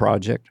do a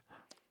project.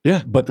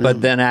 Yeah. But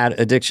then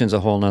addiction's a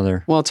whole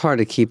nother. Well, it's hard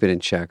to keep it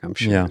in check, I'm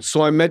sure. Yeah.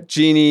 So I met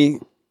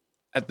Jeannie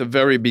at the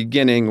very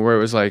beginning where it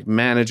was like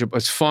manageable.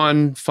 It's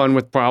fun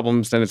with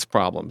problems, then it's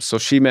problems. So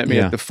she met me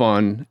at the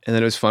fun and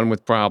then it was fun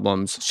with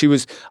problems.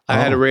 I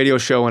had a radio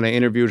show and I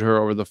interviewed her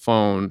over the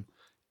phone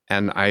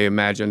and I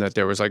imagined that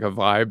there was like a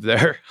vibe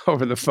there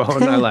over the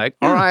phone. I like,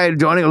 all right,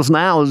 joining us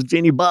now is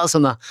Jeannie Buss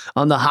on the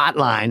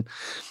hotline.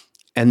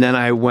 And then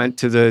I went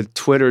to the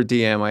Twitter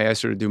DM. I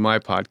asked her to do my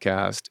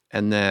podcast.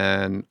 And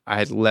then I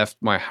had left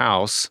my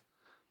house.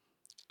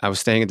 I was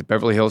staying at the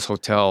Beverly Hills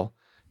Hotel.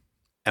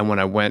 And when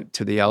I went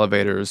to the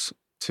elevators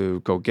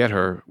to go get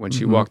her, when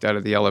she walked out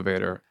of the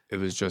elevator, it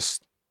was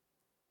just,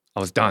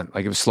 I was done.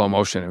 Like it was slow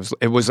motion.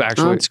 It was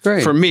actually, that's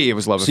great. For me, it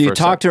was love at first sight. So you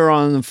talked to her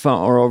on the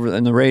phone or over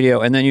in the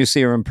radio, and then you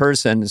see her in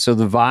person. So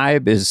the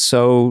vibe is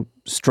so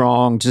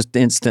strong, just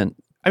instant.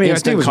 I mean, I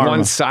think it was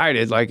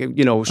one-sided. Like,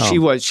 you know,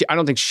 I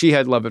don't think she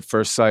had love at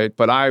first sight,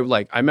 but I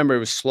remember it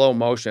was slow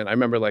motion. I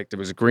remember like there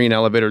was a green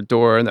elevator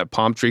door and that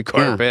palm tree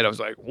carpet. Yeah. I was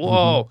like,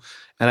 whoa.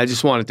 And I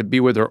just wanted to be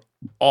with her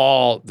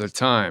all the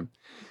time.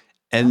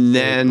 And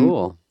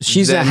then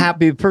she's a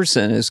happy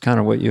person is kind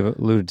of what you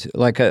alluded to.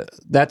 Like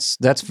that's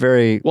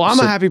very well.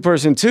 I'm a happy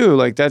person too.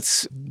 Like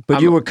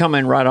but you were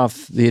coming right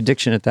off the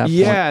addiction at that point.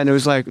 Yeah, and it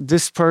was like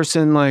this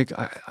person. Like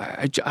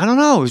I don't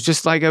know. It was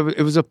just like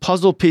it was a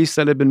puzzle piece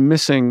that had been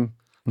missing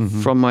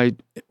from my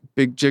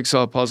big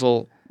jigsaw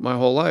puzzle my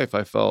whole life.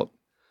 I felt,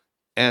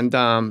 and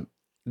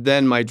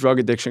then my drug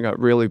addiction got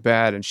really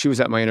bad, and she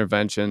was at my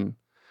intervention.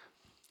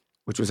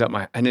 Which was at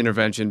an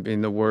intervention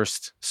being the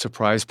worst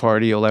surprise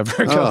party you'll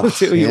ever go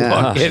to. You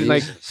walk in,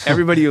 like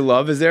everybody you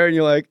love is there, and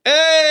you're like,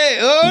 "Hey,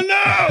 oh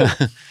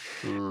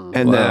no!"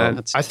 And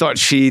then I thought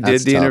she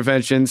did the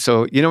intervention.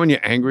 So you know when you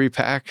angry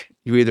pack,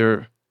 you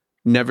either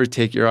never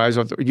take your eyes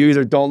off. You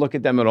either don't look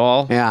at them at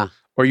all,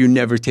 or you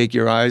never take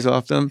your eyes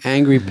off them.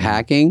 Angry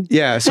packing?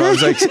 Yeah. So I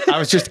was like, I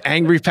was just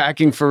angry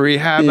packing for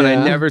rehab and I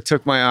never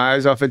took my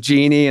eyes off of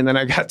Jeannie. And then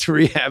I got to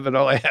rehab and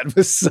all I had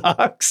was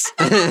socks.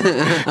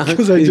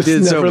 Because I just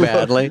did so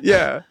badly.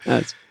 Yeah.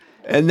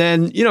 And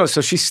then, you know, so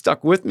she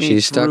stuck with me.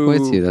 She stuck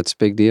with you. That's a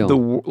big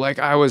deal. Like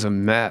I was a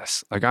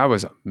mess.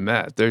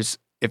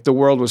 If the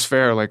world was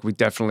fair, like we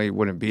definitely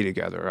wouldn't be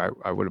together.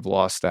 I would have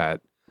lost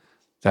that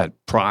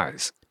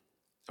prize.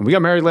 And we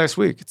got married last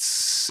week.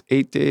 It's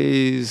 8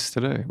 days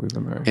today. We've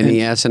been married. Any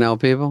SNL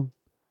people?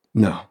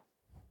 No.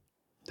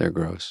 They're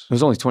gross.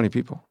 There's only 20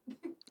 people.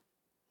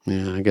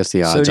 Yeah, I guess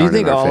the odds So do you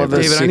think all of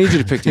us... David, I need you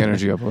to pick the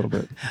energy up a little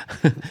bit.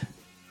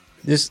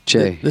 This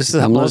is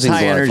the most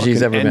high energy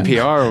he's ever been.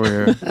 NPR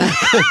over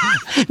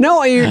here.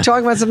 No, you're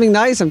talking about something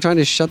nice. I'm trying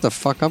to shut the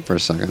fuck up for a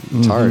second.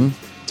 It's hard.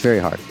 It's very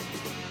hard.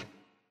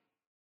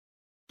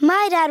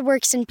 My dad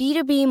works in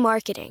B2B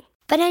marketing,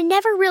 but I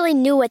never really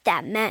knew what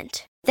that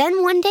meant.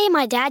 Then one day,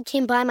 my dad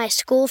came by my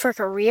school for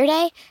career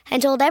day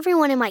and told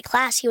everyone in my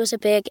class he was a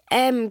big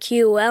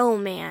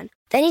MQL man.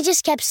 Then he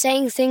just kept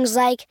saying things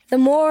like, the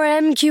more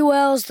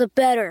MQLs, the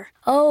better,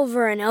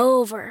 over and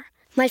over.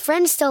 My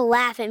friends still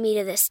laugh at me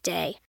to this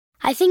day.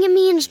 I think it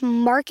means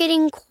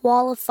marketing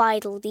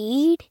qualified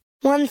lead.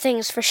 One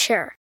thing's for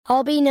sure,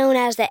 I'll be known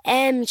as the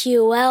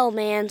MQL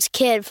man's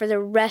kid for the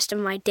rest of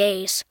my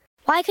days.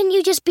 Why couldn't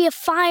you just be a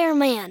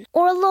fireman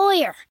or a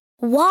lawyer?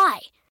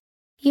 Why?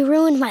 You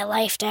ruined my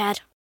life,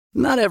 Dad.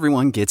 Not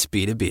everyone gets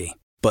B2B,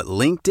 but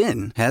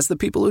LinkedIn has the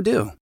people who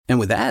do. And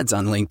with ads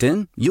on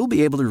LinkedIn, you'll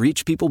be able to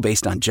reach people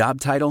based on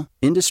job title,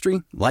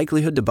 industry,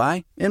 likelihood to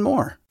buy, and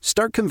more.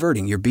 Start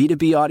converting your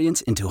B2B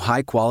audience into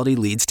high-quality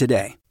leads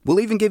today. We'll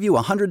even give you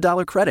a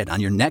 $100 credit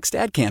on your next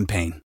ad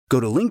campaign. Go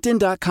to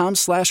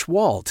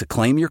linkedin.com/wall to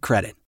claim your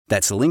credit.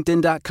 That's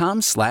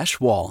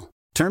linkedin.com/wall.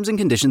 Terms and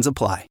conditions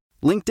apply.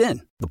 LinkedIn,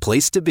 the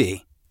place to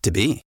be, to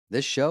be.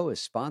 This show is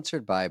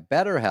sponsored by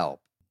BetterHelp.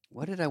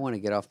 What did I want to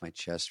get off my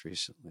chest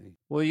recently?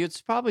 Well, it's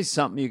probably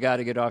something you got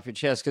to get off your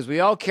chest because we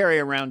all carry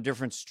around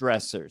different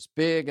stressors,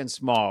 big and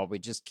small. We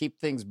just keep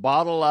things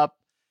bottled up,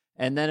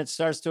 and then it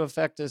starts to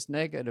affect us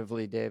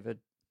negatively, David.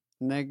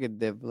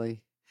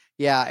 Negatively.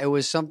 Yeah, it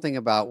was something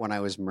about when I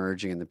was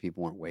merging and the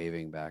people weren't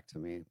waving back to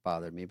me. It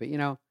bothered me. But,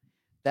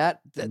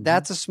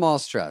 that's a small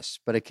stress,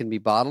 but it can be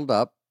bottled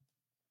up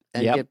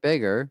and get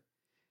bigger.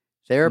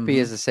 Therapy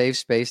is a safe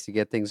space to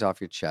get things off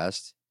your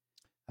chest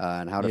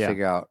and how to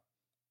figure out,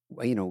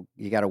 you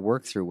got to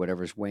work through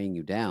whatever's weighing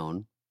you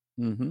down.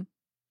 Mm-hmm.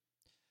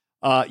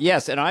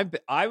 Yes, and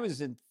I was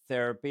in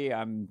therapy.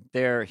 I'm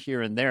there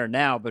here and there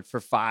now, but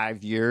for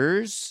 5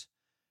 years.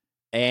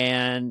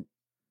 And,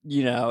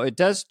 it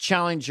does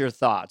challenge your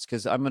thoughts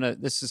because I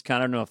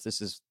don't know if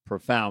this is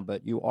profound,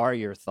 but you are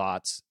your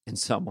thoughts in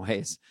some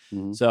ways.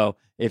 Mm-hmm. So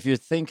if you're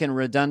thinking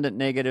redundant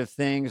negative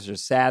things or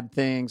sad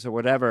things or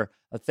whatever,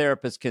 a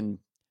therapist can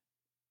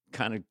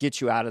kind of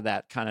get you out of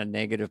that kind of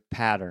negative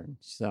pattern.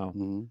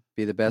 So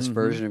be the best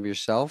version of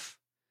yourself.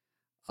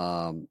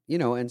 And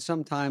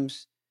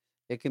sometimes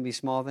it can be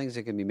small things.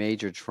 It can be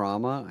major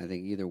trauma. I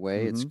think either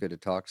way, it's good to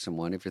talk to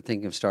someone. If you're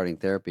thinking of starting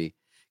therapy,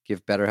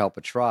 give BetterHelp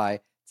a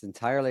try. It's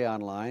entirely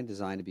online,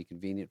 designed to be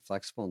convenient,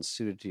 flexible, and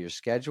suited to your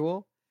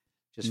schedule.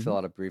 Just fill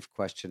out a brief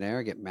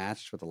questionnaire, get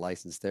matched with a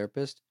licensed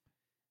therapist.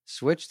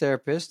 Switch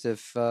therapist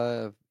if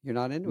you're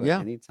not into it.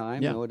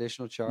 Anytime, no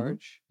additional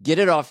charge. Get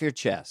it off your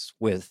chest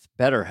with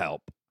BetterHelp.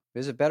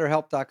 Visit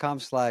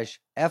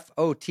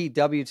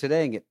BetterHelp.com/FOTW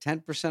today and get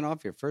 10%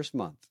 off your first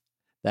month.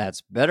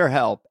 That's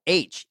BetterHelp,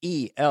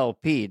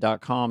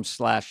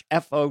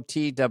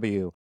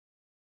 HELP.com/FOTW.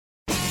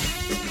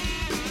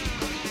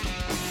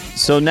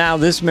 So now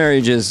this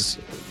marriage is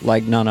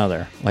like none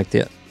other, like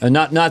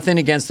nothing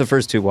against the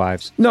first two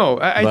wives. No,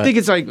 I think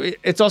it's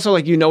also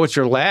like it's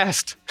your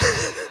last.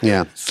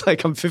 Yeah, it's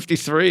like I'm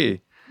 53,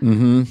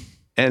 and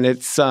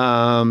it's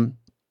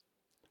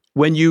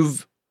when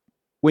you've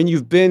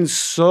been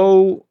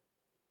so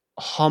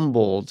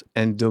humbled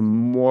and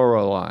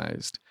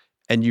demoralized,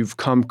 and you've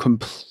come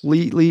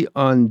completely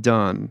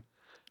undone.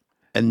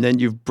 And then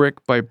you've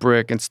brick by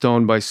brick and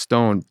stone by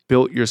stone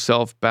built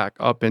yourself back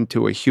up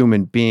into a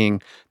human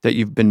being that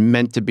you've been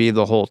meant to be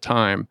the whole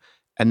time.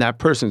 And that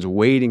person's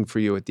waiting for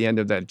you at the end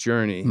of that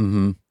journey.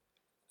 Mm-hmm.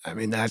 I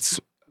mean,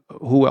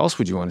 who else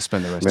would you want to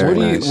spend the rest of your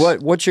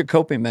life? What's your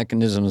coping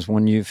mechanisms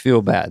when you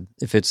feel bad?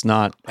 If it's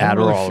not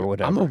Adderall or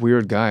whatever. I'm a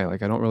weird guy.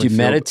 Like I don't really. Do you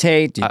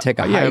meditate? Do you take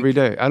a hike? Yeah, every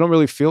day. I don't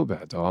really feel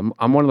bad though.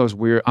 I'm one of those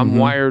weird. I'm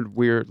wired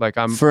weird. Like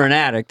I'm for an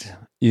addict.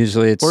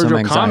 Usually it's or some a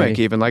anxiety. Comic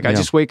even. Like I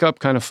just wake up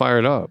kind of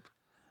fired up.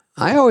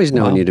 I always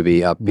known you to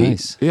be upbeat.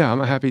 Nice. Yeah, I'm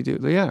a happy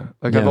dude. Yeah,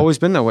 I've always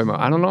been that way.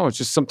 I don't know. It's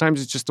just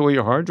sometimes it's just the way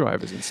your hard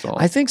drive is installed.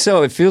 I think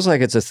so. It feels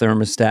like it's a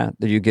thermostat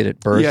that you get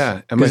at birth.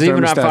 Yeah, because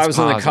even if I was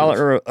on the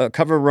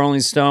cover of Rolling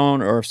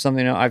Stone or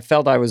something, I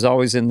felt I was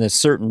always in this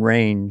certain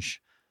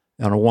range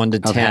on a 1 to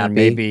 10,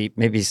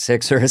 maybe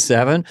 6 or a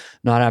 7.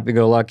 Not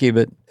happy-go-lucky,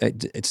 but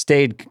it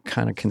stayed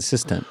kind of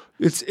consistent.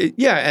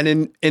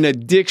 And in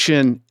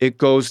addiction, it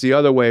goes the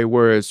other way,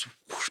 where it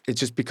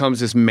just becomes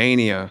this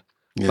mania.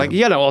 Yeah. Like,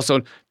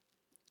 also,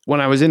 when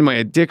I was in my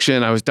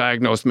addiction, I was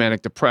diagnosed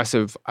manic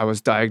depressive. I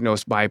was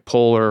diagnosed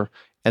bipolar.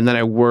 And then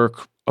I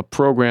work a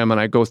program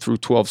and I go through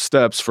 12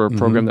 steps for a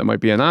program that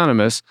might be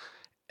anonymous.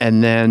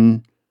 And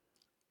then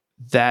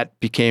that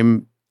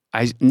became,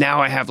 now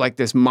I have like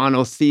this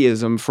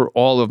monotheism for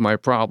all of my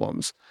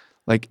problems.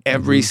 Like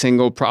every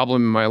single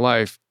problem in my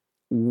life,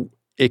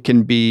 it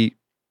can be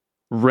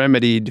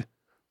remedied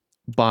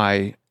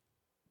by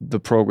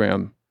the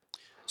program.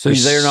 So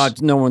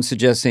no one's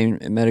suggesting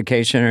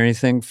medication or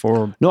anything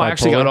for No, bipolar? I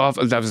actually got off.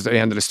 That was the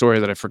end of the story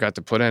that I forgot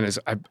to put in is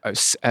I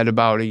at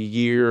about a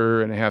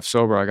year and a half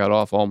sober, I got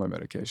off all my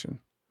medication.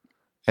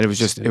 And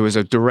it was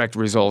a direct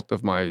result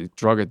of my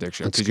drug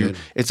addiction.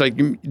 It's like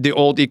the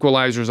old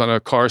equalizers on a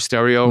car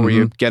stereo where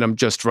you get them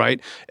just right.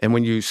 And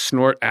when you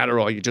snort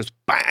Adderall, you just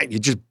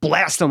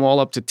blast them all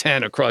up to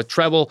 10 across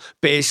treble,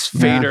 bass,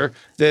 fader,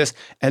 this.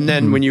 And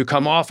then when you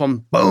come off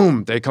them,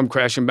 boom, they come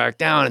crashing back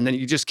down. And then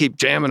you just keep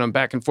jamming them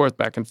back and forth.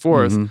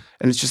 And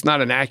it's just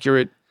not an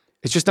accurate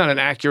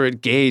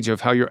gauge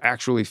of how you're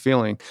actually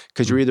feeling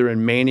because you're either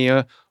in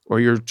mania or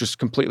you're just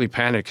completely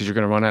panicked because you're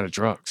going to run out of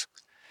drugs.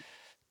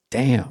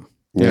 Damn.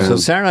 Yeah. So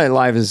Saturday Night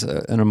Live is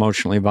an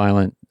emotionally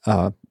violent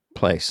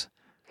place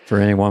for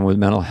anyone with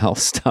mental health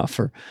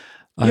stuff.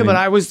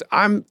 But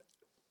I'm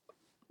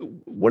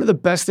one of the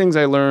best things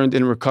I learned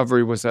in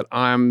recovery was that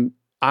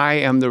I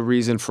am the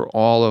reason for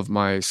all of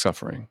my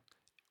suffering,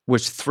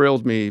 which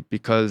thrilled me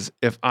because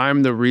if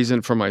I'm the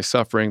reason for my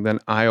suffering, then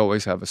I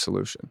always have a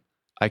solution.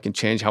 I can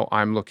change how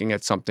I'm looking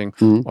at something,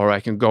 or I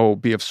can go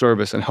be of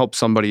service and help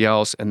somebody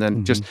else. And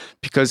then just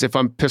because if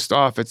I'm pissed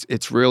off,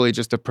 it's really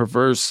just a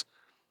perverse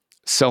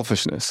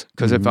selfishness.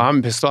 Because if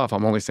I'm pissed off,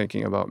 I'm only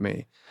thinking about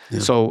me. Yeah.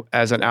 So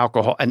as an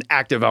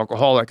active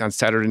alcoholic on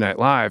Saturday Night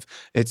Live,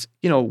 it's,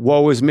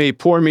 woe is me,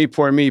 pour me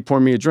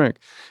a drink.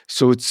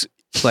 So it's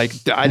like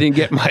I didn't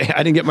get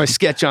my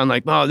sketch on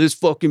like, oh, this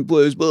fucking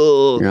blues,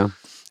 blah. Yeah.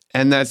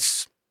 And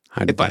that's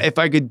if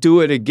I could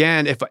do it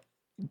again,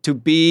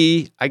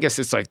 I guess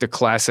it's like the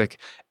classic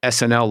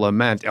SNL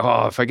lament.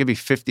 Oh, if I could be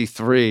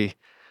 53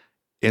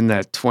 in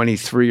that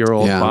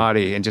 23-year-old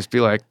body and just be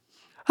like,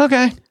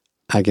 okay,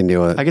 I can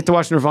do it. I get to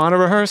watch Nirvana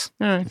rehearse.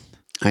 All right.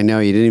 I know,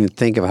 you didn't even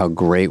think of how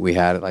great we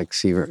had it, like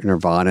see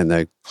Nirvana in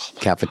the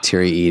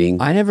cafeteria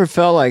eating. I never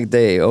felt like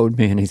they owed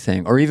me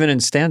anything, or even in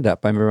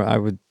stand-up. I remember I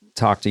would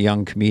talk to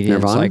young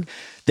comedians, Nirvana? like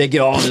they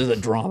get all into the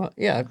drama.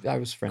 Yeah, I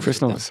was friends with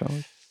them.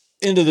 Solid.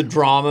 Into the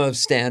drama of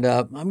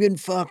stand-up. I'm getting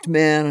fucked,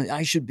 man.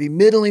 I should be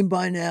middling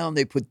by now. And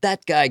they put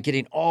that guy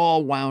getting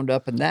all wound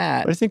up in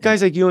that. But I think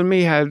guys like you and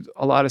me had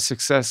a lot of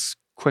success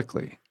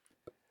quickly.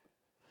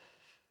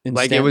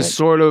 Like it was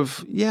sort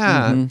of,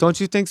 don't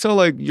you think so?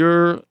 Like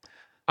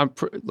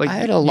I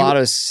had a lot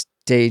of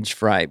stage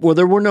fright. Well,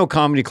 there were no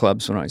comedy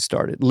clubs when I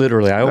started.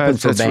 Literally, I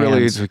opened for bands. That's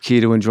really the key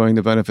to enjoying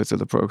the benefits of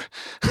the program.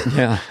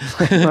 Yeah.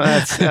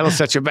 That'll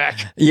set you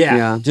back.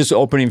 Yeah, just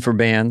opening for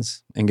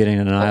bands and getting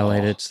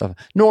annihilated, stuff.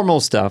 Normal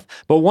stuff.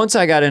 But once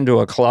I got into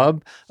a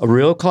club, a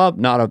real club,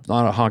 not a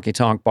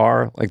honky-tonk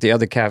bar like the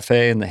other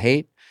cafe and the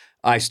Hate,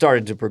 I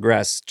started to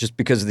progress just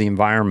because of the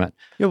environment.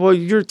 Yeah, well,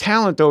 your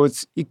talent, though,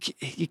 you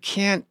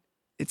can't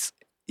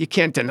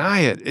deny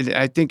it.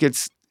 I think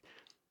it's.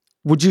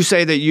 Would you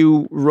say that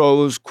you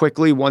rose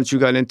quickly once you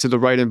got into the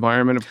right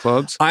environment of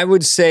clubs? I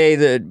would say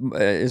that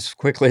as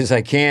quickly as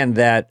I can,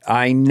 that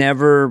I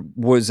never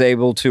was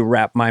able to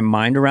wrap my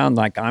mind around,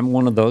 like, I'm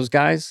one of those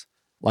guys.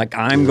 Like,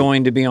 I'm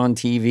going to be on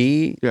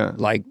TV,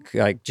 like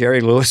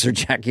Jerry Lewis or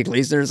Jackie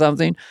Gleason or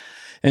something.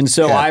 And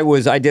so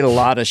I did a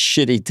lot of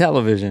shitty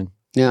television.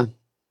 Yeah.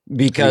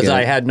 Because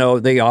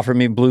they offered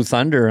me Blue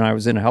Thunder, and I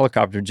was in a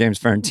helicopter with James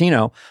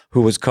Ferrantino,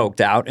 who was coked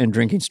out and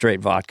drinking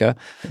straight vodka,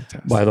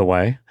 by the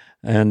way.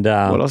 And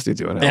what else do you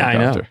do in a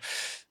helicopter? I know.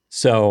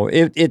 So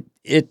it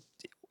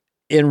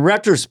in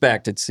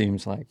retrospect, it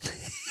seems like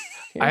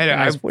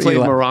I played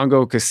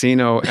Morongo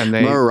Casino, and the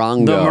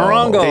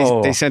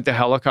Morongo. They sent the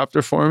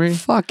helicopter for me.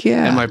 Fuck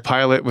yeah! And my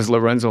pilot was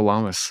Lorenzo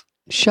Lamas.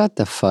 Shut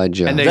the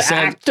fudge up. And the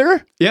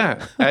actor?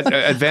 Yeah,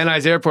 at Van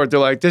Nuys Airport, they're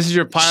like, "This is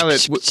your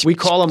pilot. We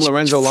call him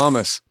Lorenzo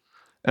Lamas."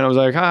 And I was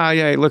like,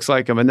 yeah, he looks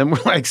like him. And then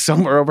we're like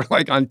somewhere over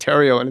like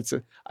Ontario, and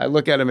I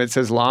look at him, it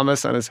says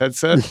Lamas on his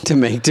headset.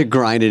 to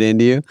grind it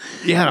into you?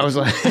 Yeah, and I was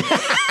like...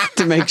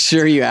 to make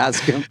sure you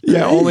ask him.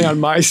 Yeah, only on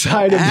my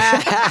side.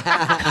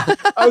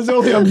 I was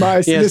only on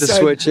my side. He has to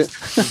switch it.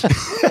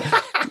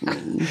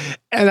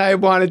 And I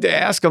wanted to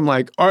ask him,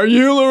 like, are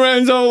you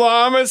Lorenzo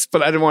Lamas?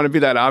 But I didn't want to be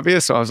that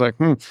obvious. So I was like,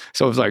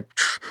 So it was like,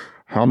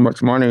 how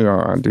much money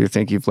do you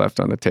think you've left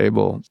on the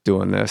table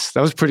doing this? That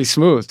was pretty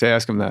smooth to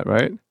ask him that,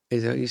 right?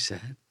 Is that what you said?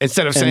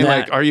 Instead of saying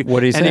like, are you? What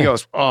did he say? And he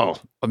goes,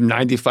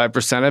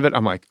 95% of it.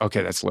 I'm like,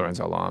 okay, that's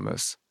Lorenzo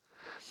Lamas.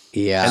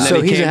 Yeah. And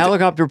so he's a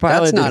helicopter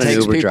pilot. That's not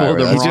an Uber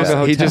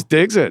driver. He just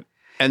digs it.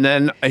 And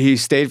then he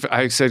stayed.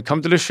 I said,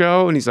 come to the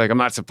show. And he's like, I'm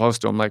not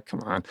supposed to. I'm like,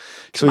 come on.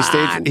 So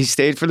he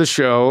stayed for the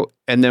show.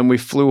 And then we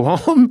flew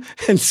home.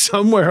 And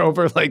somewhere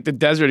over like the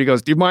desert, he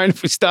goes, do you mind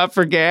if we stop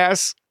for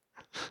gas?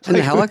 In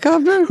the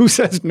helicopter? Who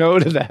says no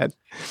to that?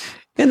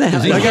 In the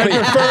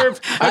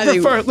helicopter. I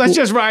prefer. Let's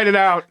just ride it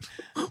out.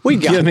 We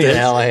got Give me this.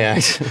 an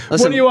LAX. Listen,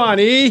 what do you want,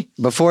 E?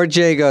 Before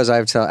Jay goes, I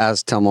have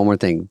to tell him one more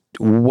thing.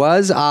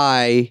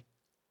 I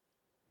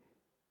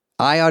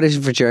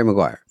auditioned for Jerry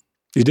Maguire.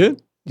 You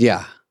did?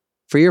 Yeah.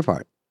 For your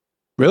part.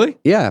 Really?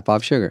 Yeah,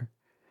 Bob Sugar.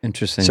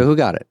 Interesting. So who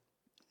got it?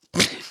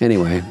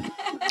 Anyway.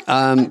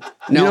 I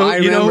remember.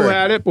 You know who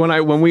had it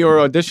when we were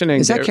auditioning?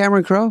 Is that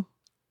Cameron Crowe?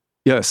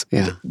 Yes.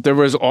 Yeah. There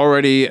was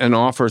already an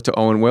offer to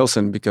Owen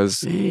Wilson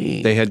because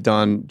they had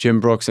done, Jim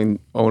Brooks and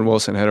Owen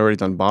Wilson had already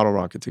done Bottle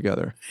Rocket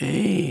together.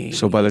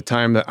 So by the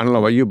time that, I don't know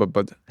about you,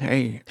 but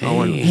hey,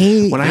 Owen.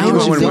 When I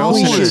do Owen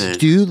Wilson, we should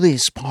do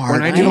this part.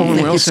 When I do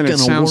Owen Wilson, it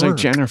sounds like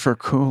Jennifer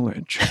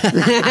Coolidge.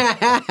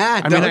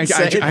 I mean,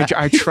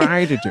 I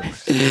try to do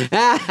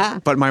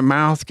it, but my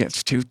mouth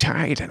gets too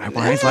tight, and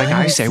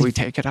I say we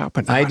take it up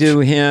a notch. I do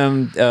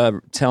him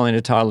telling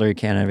a toddler he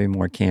can't have any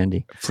more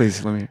candy.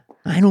 Please, let me.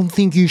 I don't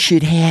think you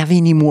should have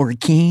any more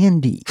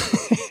candy.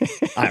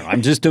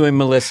 I'm just doing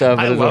Melissa.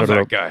 I love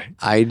that guy.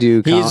 I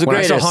do. He's the when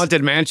greatest. I saw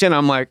Haunted Mansion,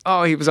 I'm like,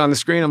 oh, he was on the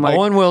screen. I'm like,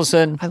 Owen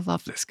Wilson. I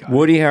love this guy.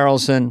 Woody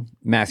Harrelson,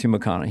 Matthew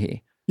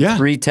McConaughey. Yeah.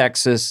 3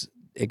 Texas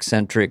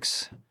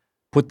eccentrics.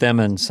 Put them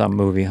in some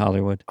movie,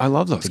 Hollywood. I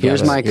love those guys.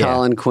 Here's my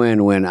Colin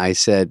Quinn when I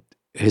said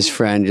his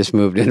friend just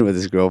moved in with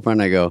his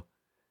girlfriend. I go,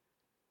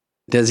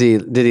 did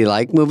he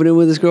like moving in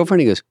with his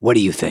girlfriend? He goes, what do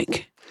you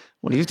think?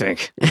 What do you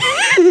think?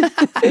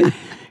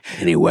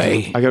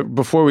 Anyway,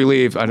 before we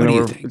leave, I don't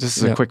know. This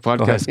is a quick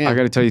podcast. Yeah. I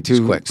got to tell you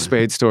 2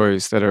 Spade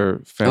stories that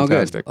are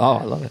fantastic. Oh,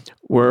 I love it.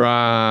 where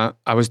I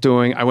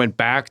went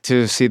back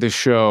to see the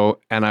show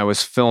and I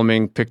was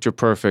filming Picture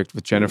Perfect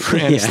with Jennifer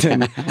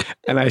Aniston.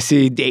 And I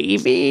see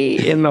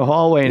Davey in the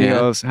hallway and he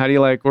goes, "How do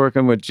you like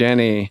working with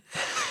Jenny?"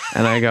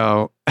 And I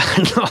go,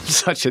 "I'm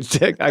such a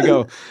dick." I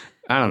go,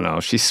 "I don't know.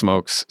 She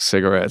smokes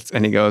cigarettes."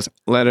 And he goes,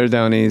 "Let her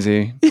down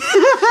easy." Is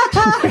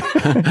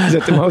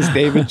that the most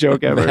David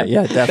joke ever?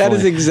 Yeah, definitely. That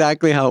is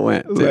exactly how it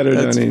went. Let her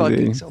down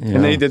easy. So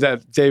and then he did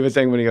that David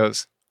thing when he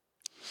goes,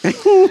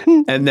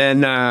 and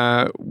then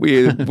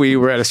we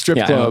were at a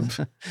strip club,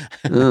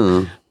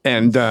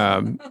 and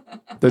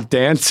the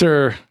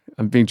dancer.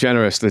 I'm being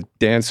generous. The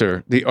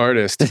dancer, the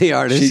artist, you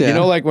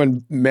know, like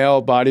when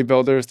male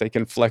bodybuilders they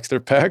can flex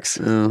their pecs.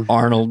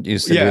 Arnold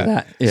used to do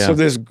that. Yeah. So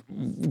this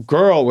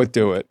girl would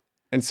do it.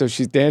 And so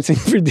she's dancing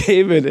for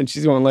David and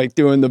she's doing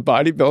the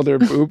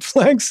bodybuilder boob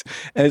flex.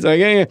 And it's like,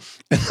 hey,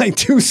 and like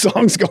 2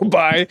 songs go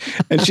by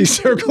and she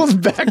circles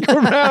back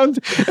around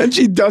and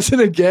she does it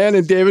again.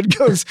 And David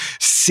goes,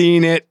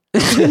 "Seen it."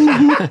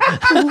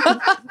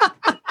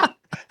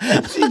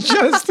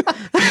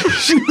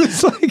 She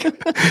was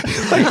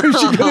like who's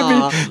she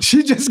gonna be?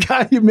 She just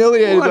got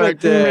humiliated.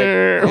 Like, you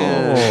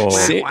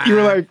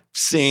were like,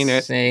 "Seen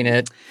it." Seen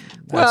it.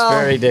 That's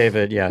very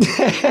David, yeah.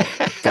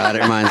 God,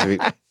 it reminds me.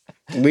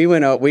 We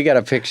went out. We got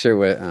a picture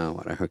with. Oh,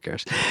 whatever. Who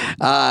cares?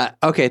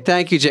 Okay,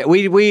 thank you, Jay.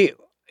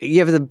 You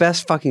have the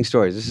best fucking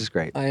stories. This is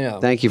great. I know.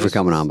 Thank you for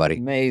coming on, buddy.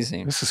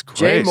 Amazing. This is great.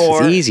 Jay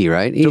Mohr. It's easy,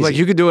 right? Easy. They're like,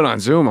 you could do it on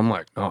Zoom. I'm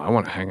like, no, I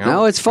want to hang out.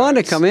 No, it's fun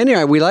to come in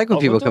here. We like when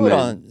people come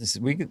in.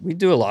 We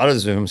do a lot of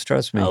Zooms.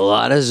 Trust me. A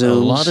lot of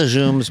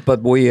Zooms.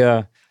 But we.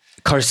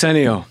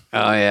 Carsenio.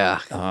 Oh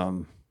yeah.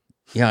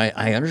 Yeah,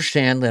 I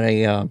understand that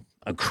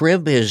a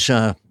crib is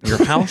your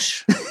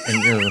house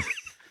and your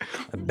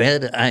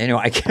bed.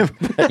 I can't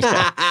remember.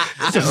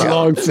 Just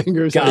long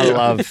fingers. Gotta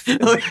love.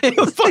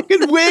 A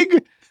fucking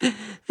wig.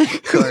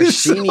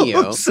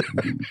 Carsenio.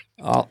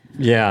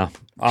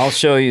 I'll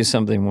show you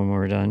something when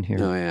we're done here.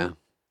 Oh yeah.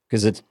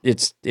 Because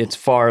it's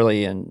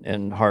Farley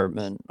and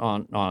Hartman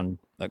on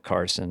the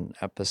Carson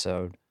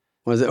episode.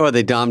 Was it? Or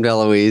they Dom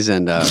DeLuise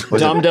and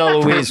Dom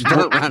DeLuise,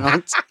 Burt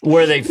Reynolds,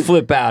 where they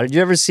flip out. Did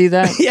you ever see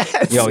that?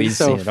 Yes. Yo, it's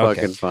so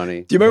fucking okay.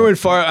 funny. Do you remember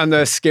when on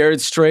the Scared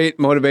Straight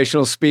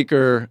motivational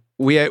speaker,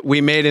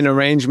 we made an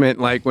arrangement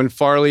like when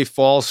Farley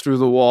falls through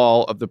the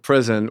wall of the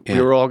prison,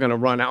 we were all going to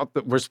run out.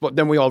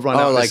 Then we all run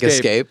out. Oh, like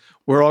escape.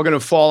 We're all going to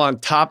fall on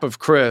top of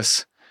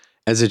Chris.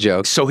 As a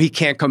joke. So he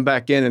can't come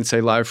back in and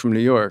say live from New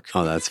York.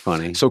 Oh, that's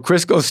funny. So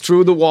Chris goes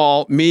through the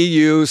wall. Me,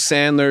 you,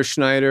 Sandler,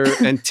 Schneider,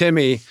 and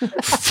Timmy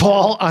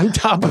fall on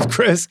top of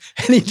Chris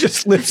and he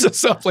just lifts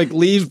us up like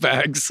leave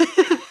bags.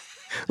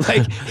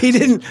 Like he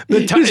didn't.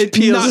 He just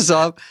peels us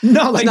up.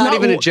 No, like it's not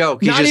even a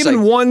joke. Not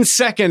even 1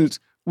 second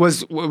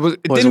was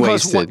it didn't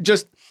wasted. Cost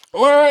just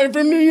live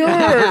from New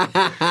York.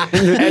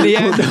 And he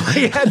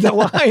had the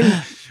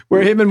line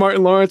where him and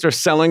Martin Lawrence are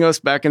selling us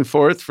back and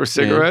forth for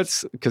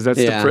cigarettes because that's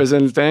the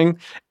prison thing.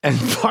 And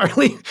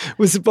Farley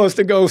was supposed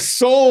to go,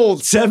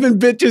 "Sold 7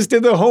 bitches to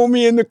the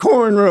homie in the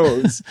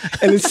cornrows."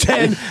 And it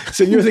said,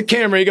 so you're the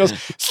camera. He goes,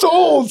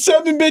 "Sold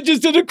 7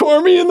 bitches to the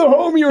homie in the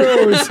homie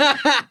rows."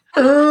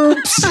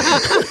 Oops.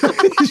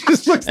 He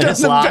just looks down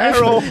the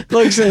barrel.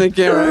 Looks in the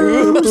camera.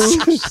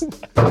 Oops.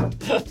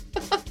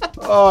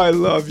 Oh, I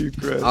love you,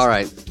 Chris. All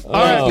right. All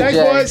right. Thanks,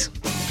 boys.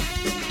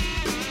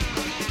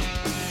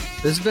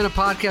 This has been a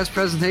podcast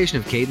presentation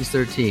of Cadence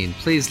 13.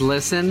 Please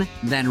listen,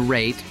 then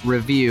rate,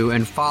 review,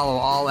 and follow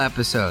all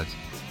episodes.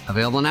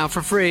 Available now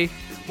for free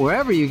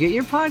wherever you get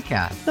your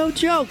podcast. No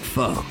joke,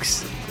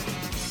 folks.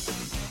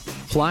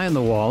 Fly on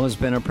the Wall has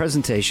been a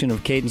presentation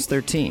of Cadence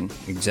 13,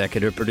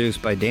 executive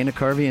produced by Dana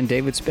Carvey and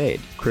David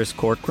Spade, Chris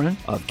Corcoran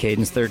of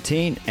Cadence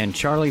 13, and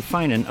Charlie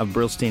Finan of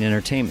Brillstein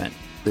Entertainment.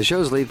 The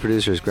show's lead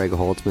producer is Greg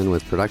Holtzman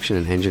with production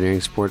and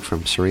engineering support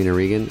from Serena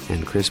Regan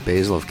and Chris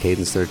Basil of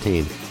Cadence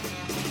 13.